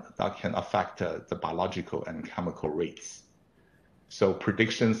environment that can affect the biological and chemical rates. So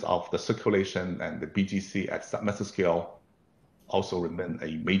predictions of the circulation and the BGC at submesoscale also remain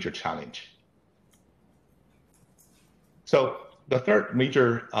a major challenge. So the third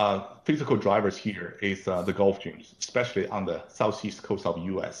major physical drivers here is the Gulf streams, especially on the southeast coast of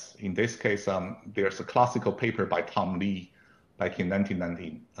US. In this case, there's a classical paper by Tom Lee back in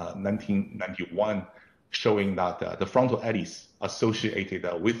 1991 showing that the frontal eddies associated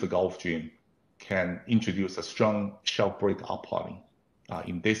with the Gulf Stream can introduce a strong shelf break outpouring.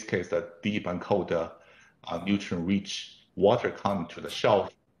 In this case, the deep and cold nutrient-rich water come to the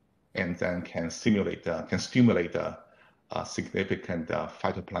shelf and then can stimulate significant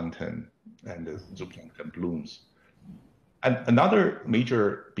phytoplankton and zooplankton blooms. And another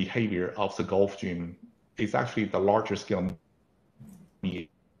major behavior of the Gulf Stream is actually the larger scale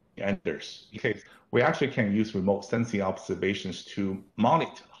meanders. Okay, we actually can use remote sensing observations to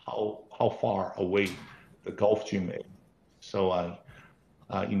monitor how far away the Gulf Stream is. So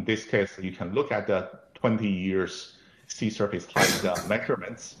in this case, you can look at the 20 years sea surface height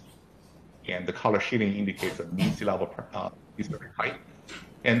measurements, and the color shading indicates the mean sea level height,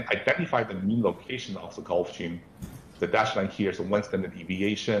 and identify the mean location of the Gulf Stream. The dashed line here is 1 standard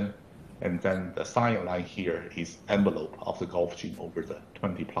deviation, and then the cyan line here is envelope of the Gulf Stream over the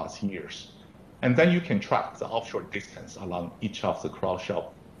 20+ years. And then you can track the offshore distance along each of the cross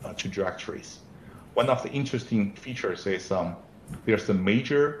shelf trajectories. One of the interesting features is there's a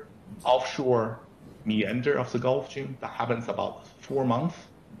major offshore meander of the Gulf Stream that happens about 4 months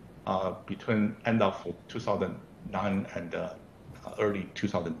between end of 2009 and early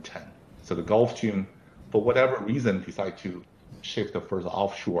 2010. So the Gulf Stream, for whatever reason, decided to shift further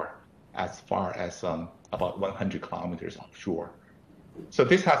offshore as far as about 100 kilometers offshore. So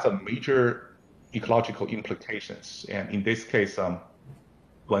this has a major ecological implications. And in this case,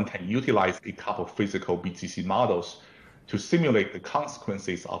 one can utilize a couple of physical BGC models to simulate the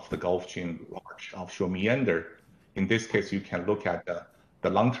consequences of the Gulf Stream large offshore meander. In this case, you can look at the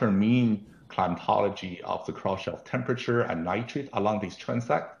long-term mean climatology of the cross shelf temperature and nitrate along this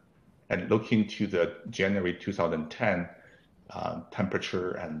transect, and look into the January 2010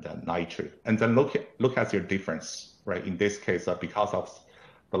 temperature and nitrate, and then look at their difference, right? In this case, because of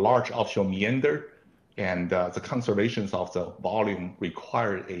the large offshore meander and the conservations of the volume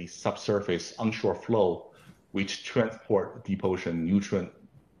required a subsurface onshore flow, which transport deep ocean nutrient,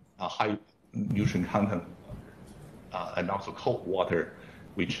 high nutrient content, and also cold water,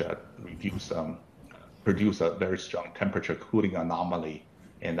 which produce a very strong temperature cooling anomaly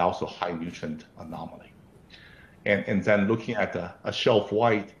and also high nutrient anomaly. And then looking at a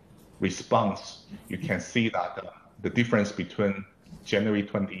shelf-wide response, you can see that the difference between January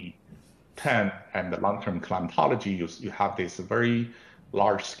 2010 and the long-term climatology, you have this very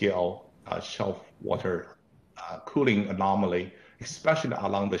large-scale shelf water cooling anomaly, especially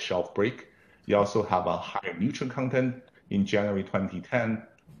along the shelf break. You also have a higher nutrient content in January 2010,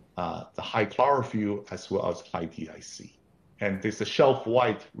 the high chlorophyll as well as high DIC. And this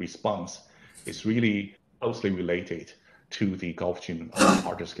shelf-wide response is really closely related to the Gulf Stream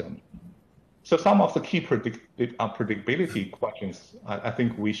larger scale. So some of the key predictability questions I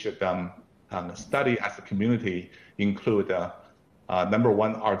think we should study as a community include number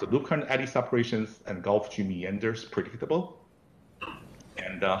one, are the loop current eddy separations and Gulf Stream meanders predictable?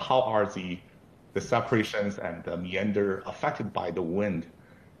 And how are the separations and the meander affected by the wind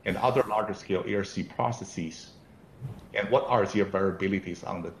and other larger scale air sea processes? And what are their variabilities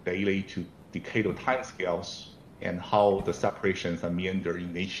on the daily to decadal timescales, and how the separations and meander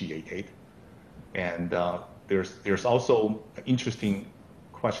initiated? And there's also interesting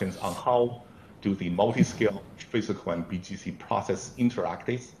questions on how do the multi-scale physical and BGC process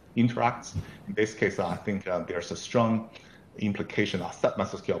interacts. In this case, I think there's a strong implication of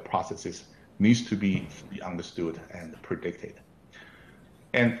sub-mesoscale processes needs to be fully understood and predicted.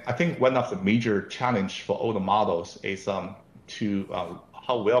 And I think one of the major challenge for all the models is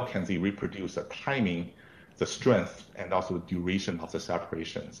how well can they reproduce the timing, the strength, and also the duration of the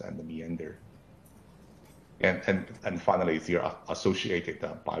separations and the meander. And finally, their associated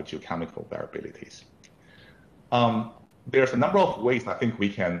biogeochemical variabilities. There's a number of ways I think we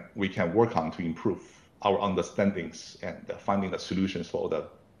can work on to improve our understandings and finding the solutions for all the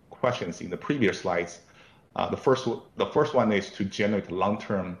questions in the previous slides. The first one is to generate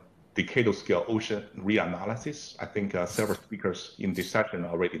long-term decadal scale ocean reanalysis. I think several speakers in this session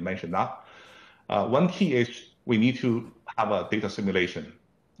already mentioned that. One key is we need to have a data simulation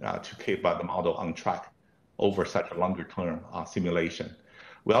to keep the model on track over such a longer term simulation.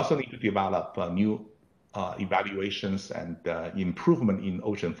 We also need to develop new evaluations and improvement in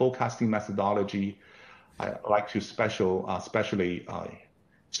ocean forecasting methodology. I like to especially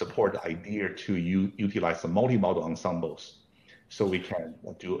support the idea to utilize the multi-model ensembles so we can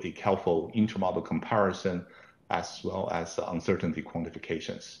do a careful intermodal comparison as well as uncertainty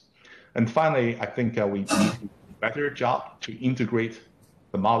quantifications. And finally, I think we need to do a better job to integrate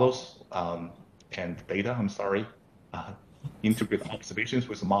the models and data, integrate observations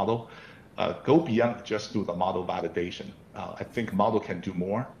with the model, go beyond just do the model validation. I think model can do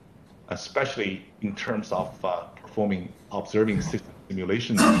more, especially in terms of observing system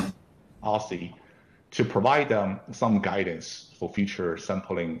simulation policy to provide them some guidance for future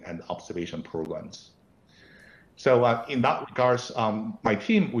sampling and observation programs. So in that regards, my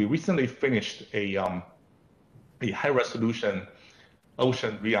team, we recently finished a high resolution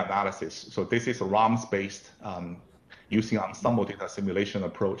ocean reanalysis. So this is a ROMS-based using ensemble data simulation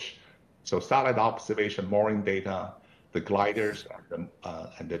approach. So satellite observation, mooring data, the gliders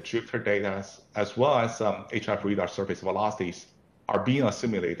and the drifter data, as well as HF radar surface velocities are being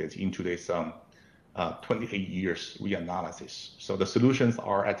assimilated into this 28 years reanalysis. So the solutions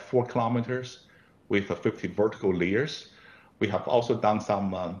are at 4 kilometers with 50 vertical layers. We have also done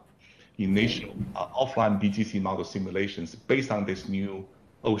some initial offline BGC model simulations based on this new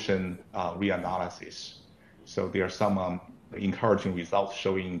ocean reanalysis. So there are some encouraging results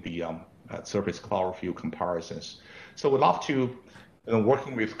showing the surface chlorophyll comparisons. So we'd love to,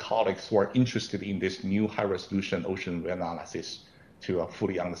 working with colleagues who are interested in this new high-resolution ocean reanalysis to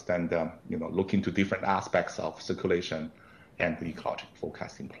fully understand, look into different aspects of circulation and the ecological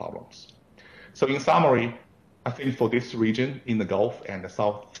forecasting problems. So in summary, I think for this region in the Gulf and the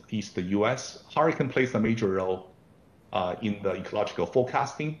Southeast US, hurricane plays a major role in the ecological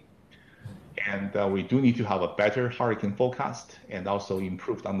forecasting. And we do need to have a better hurricane forecast and also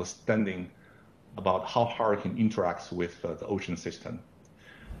improved understanding about how hurricane interacts with the ocean system.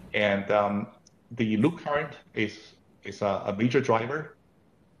 And the loop current is is a major driver,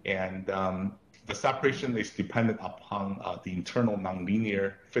 and the separation is dependent upon the internal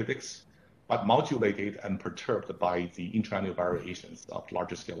nonlinear physics, but modulated and perturbed by the intraannual variations of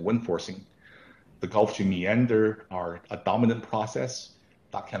larger scale wind forcing. The Gulf Stream meander are a dominant process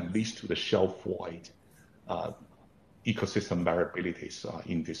that can lead to the shelf void ecosystem variabilities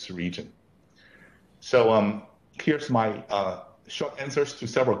in this region. So here's my short answers to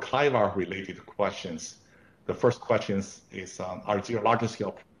several CLIVAR related questions. The first question is, are there larger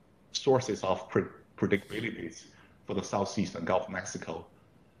scale sources of predictabilities for the South Seas and Gulf of Mexico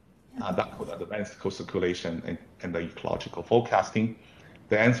that could advance coastal circulation and the ecological forecasting?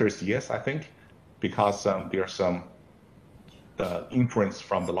 The answer is yes, I think, because there's some influence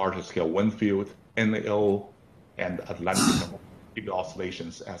from the larger scale wind field, NAO, and Atlantic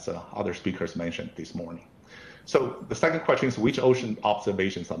oscillations, as other speakers mentioned this morning. So the second question is, which ocean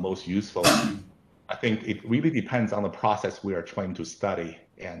observations are most useful? I think it really depends on the process we are trying to study.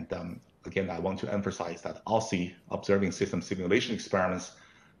 And again, I want to emphasize that AUSSIE observing system simulation experiments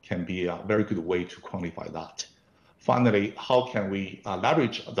can be a very good way to quantify that. Finally, how can we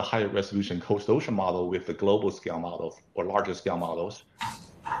leverage the higher resolution coastal ocean model with the global scale models or larger scale models?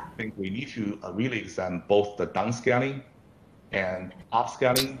 I think we need to really examine both the downscaling and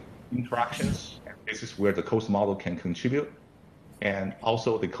upscaling interactions. And this is where the coastal model can contribute. And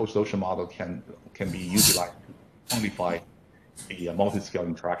also the coastal ocean model can be utilized to quantify the multi-scale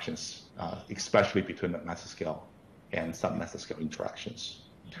interactions, especially between the mesoscale and sub-mesoscale interactions.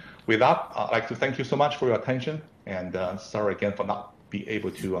 With that, I'd like to thank you so much for your attention, and sorry again for not being able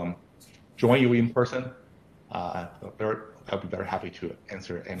to join you in person. I'll be very happy to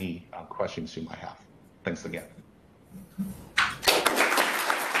answer any questions you might have. Thanks again.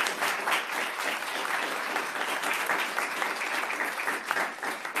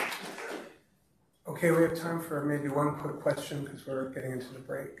 Okay, we have time for maybe one quick question because we're getting into the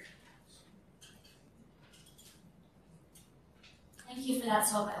break. Thank you for that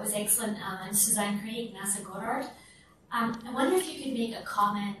talk. That was excellent. I'm Suzanne Craig, NASA Goddard. I wonder if you could make a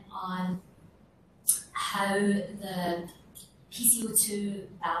comment on how the PCO2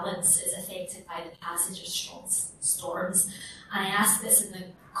 balance is affected by the passage of strong storms. And I ask this in the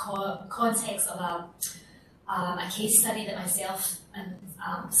context of a case study that myself and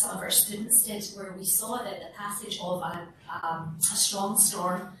some of our students did, where we saw that the passage of a strong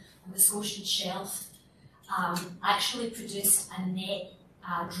storm on the Scotian shelf actually produced a net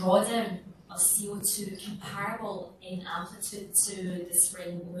drawdown of CO2 comparable in amplitude to the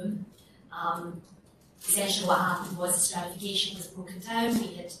spring bloom. Essentially what happened was the stratification was broken down,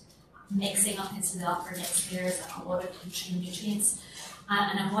 we had mixing up into the upper next layers a lot of nutrients.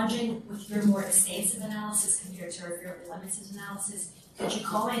 And I'm wondering, with your more extensive analysis compared to our fairly limited analysis, could you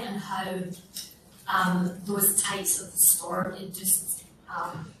comment on how those types of storm-induced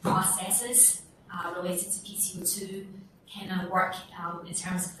processes related to PCO2 kind of work in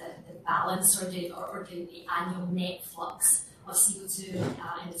terms of the balance or the annual net flux of CO2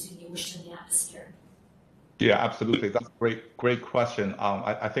 in between the ocean and the atmosphere? Yeah, absolutely. That's a great question.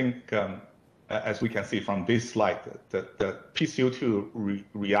 I think, as we can see from this slide, the PCO2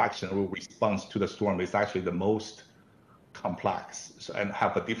 reaction or response to the storm is actually the most complex and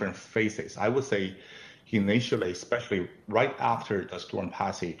have the different phases. I would say initially, especially right after the storm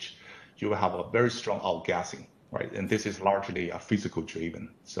passage, you will have a very strong outgassing, right? And this is largely physical driven.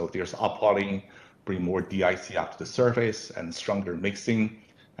 So there's upwelling, bring more DIC up to the surface, and stronger mixing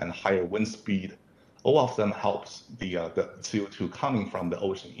and higher wind speed. All of them helps the CO2 coming from the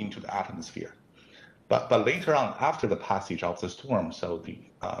ocean into the atmosphere. But later on, after the passage of the storm, so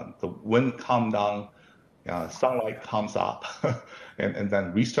the wind calms down, sunlight comes up, and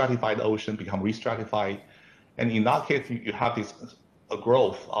then re-stratify the ocean, become re-stratified. And in that case, you have this a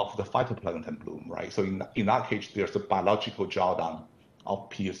growth of the phytoplankton bloom, right? So in that case, there's a biological drawdown of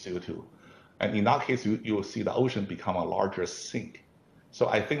PCO2. And in that case, you will see the ocean become a larger sink. So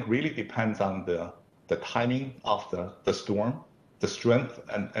I think really depends on the timing of the storm, the strength,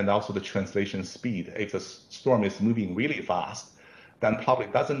 and also the translation speed. If the storm is moving really fast, then probably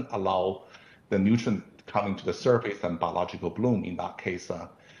doesn't allow the nutrient coming to the surface and biological bloom. In that case,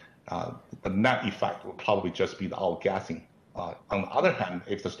 the net effect will probably just be the outgassing. On the other hand,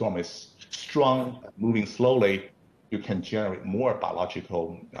 if the storm is strong, moving slowly, you can generate more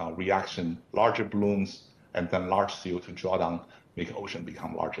biological reaction, larger blooms, and then large CO2 drawdown, make ocean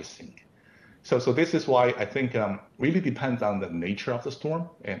become larger sink. So this is why I think really depends on the nature of the storm,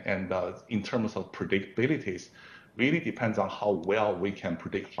 and in terms of predictabilities, really depends on how well we can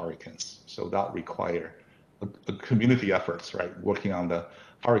predict hurricanes. So that require a community efforts, right? Working on the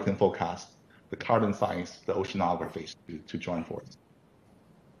hurricane forecast, the current science, the oceanography, to join forces.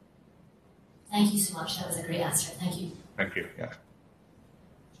 Thank you so much. That was a great answer. Thank you. Thank you. Yeah.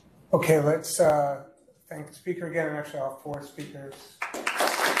 Okay, let's thank the speaker again, and actually all 4 speakers.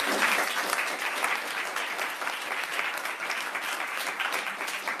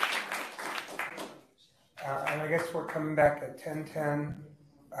 And I guess we're coming back at 10:10,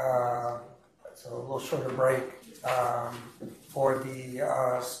 so a little shorter break for the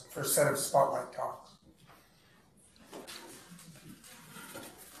first set of spotlight talks.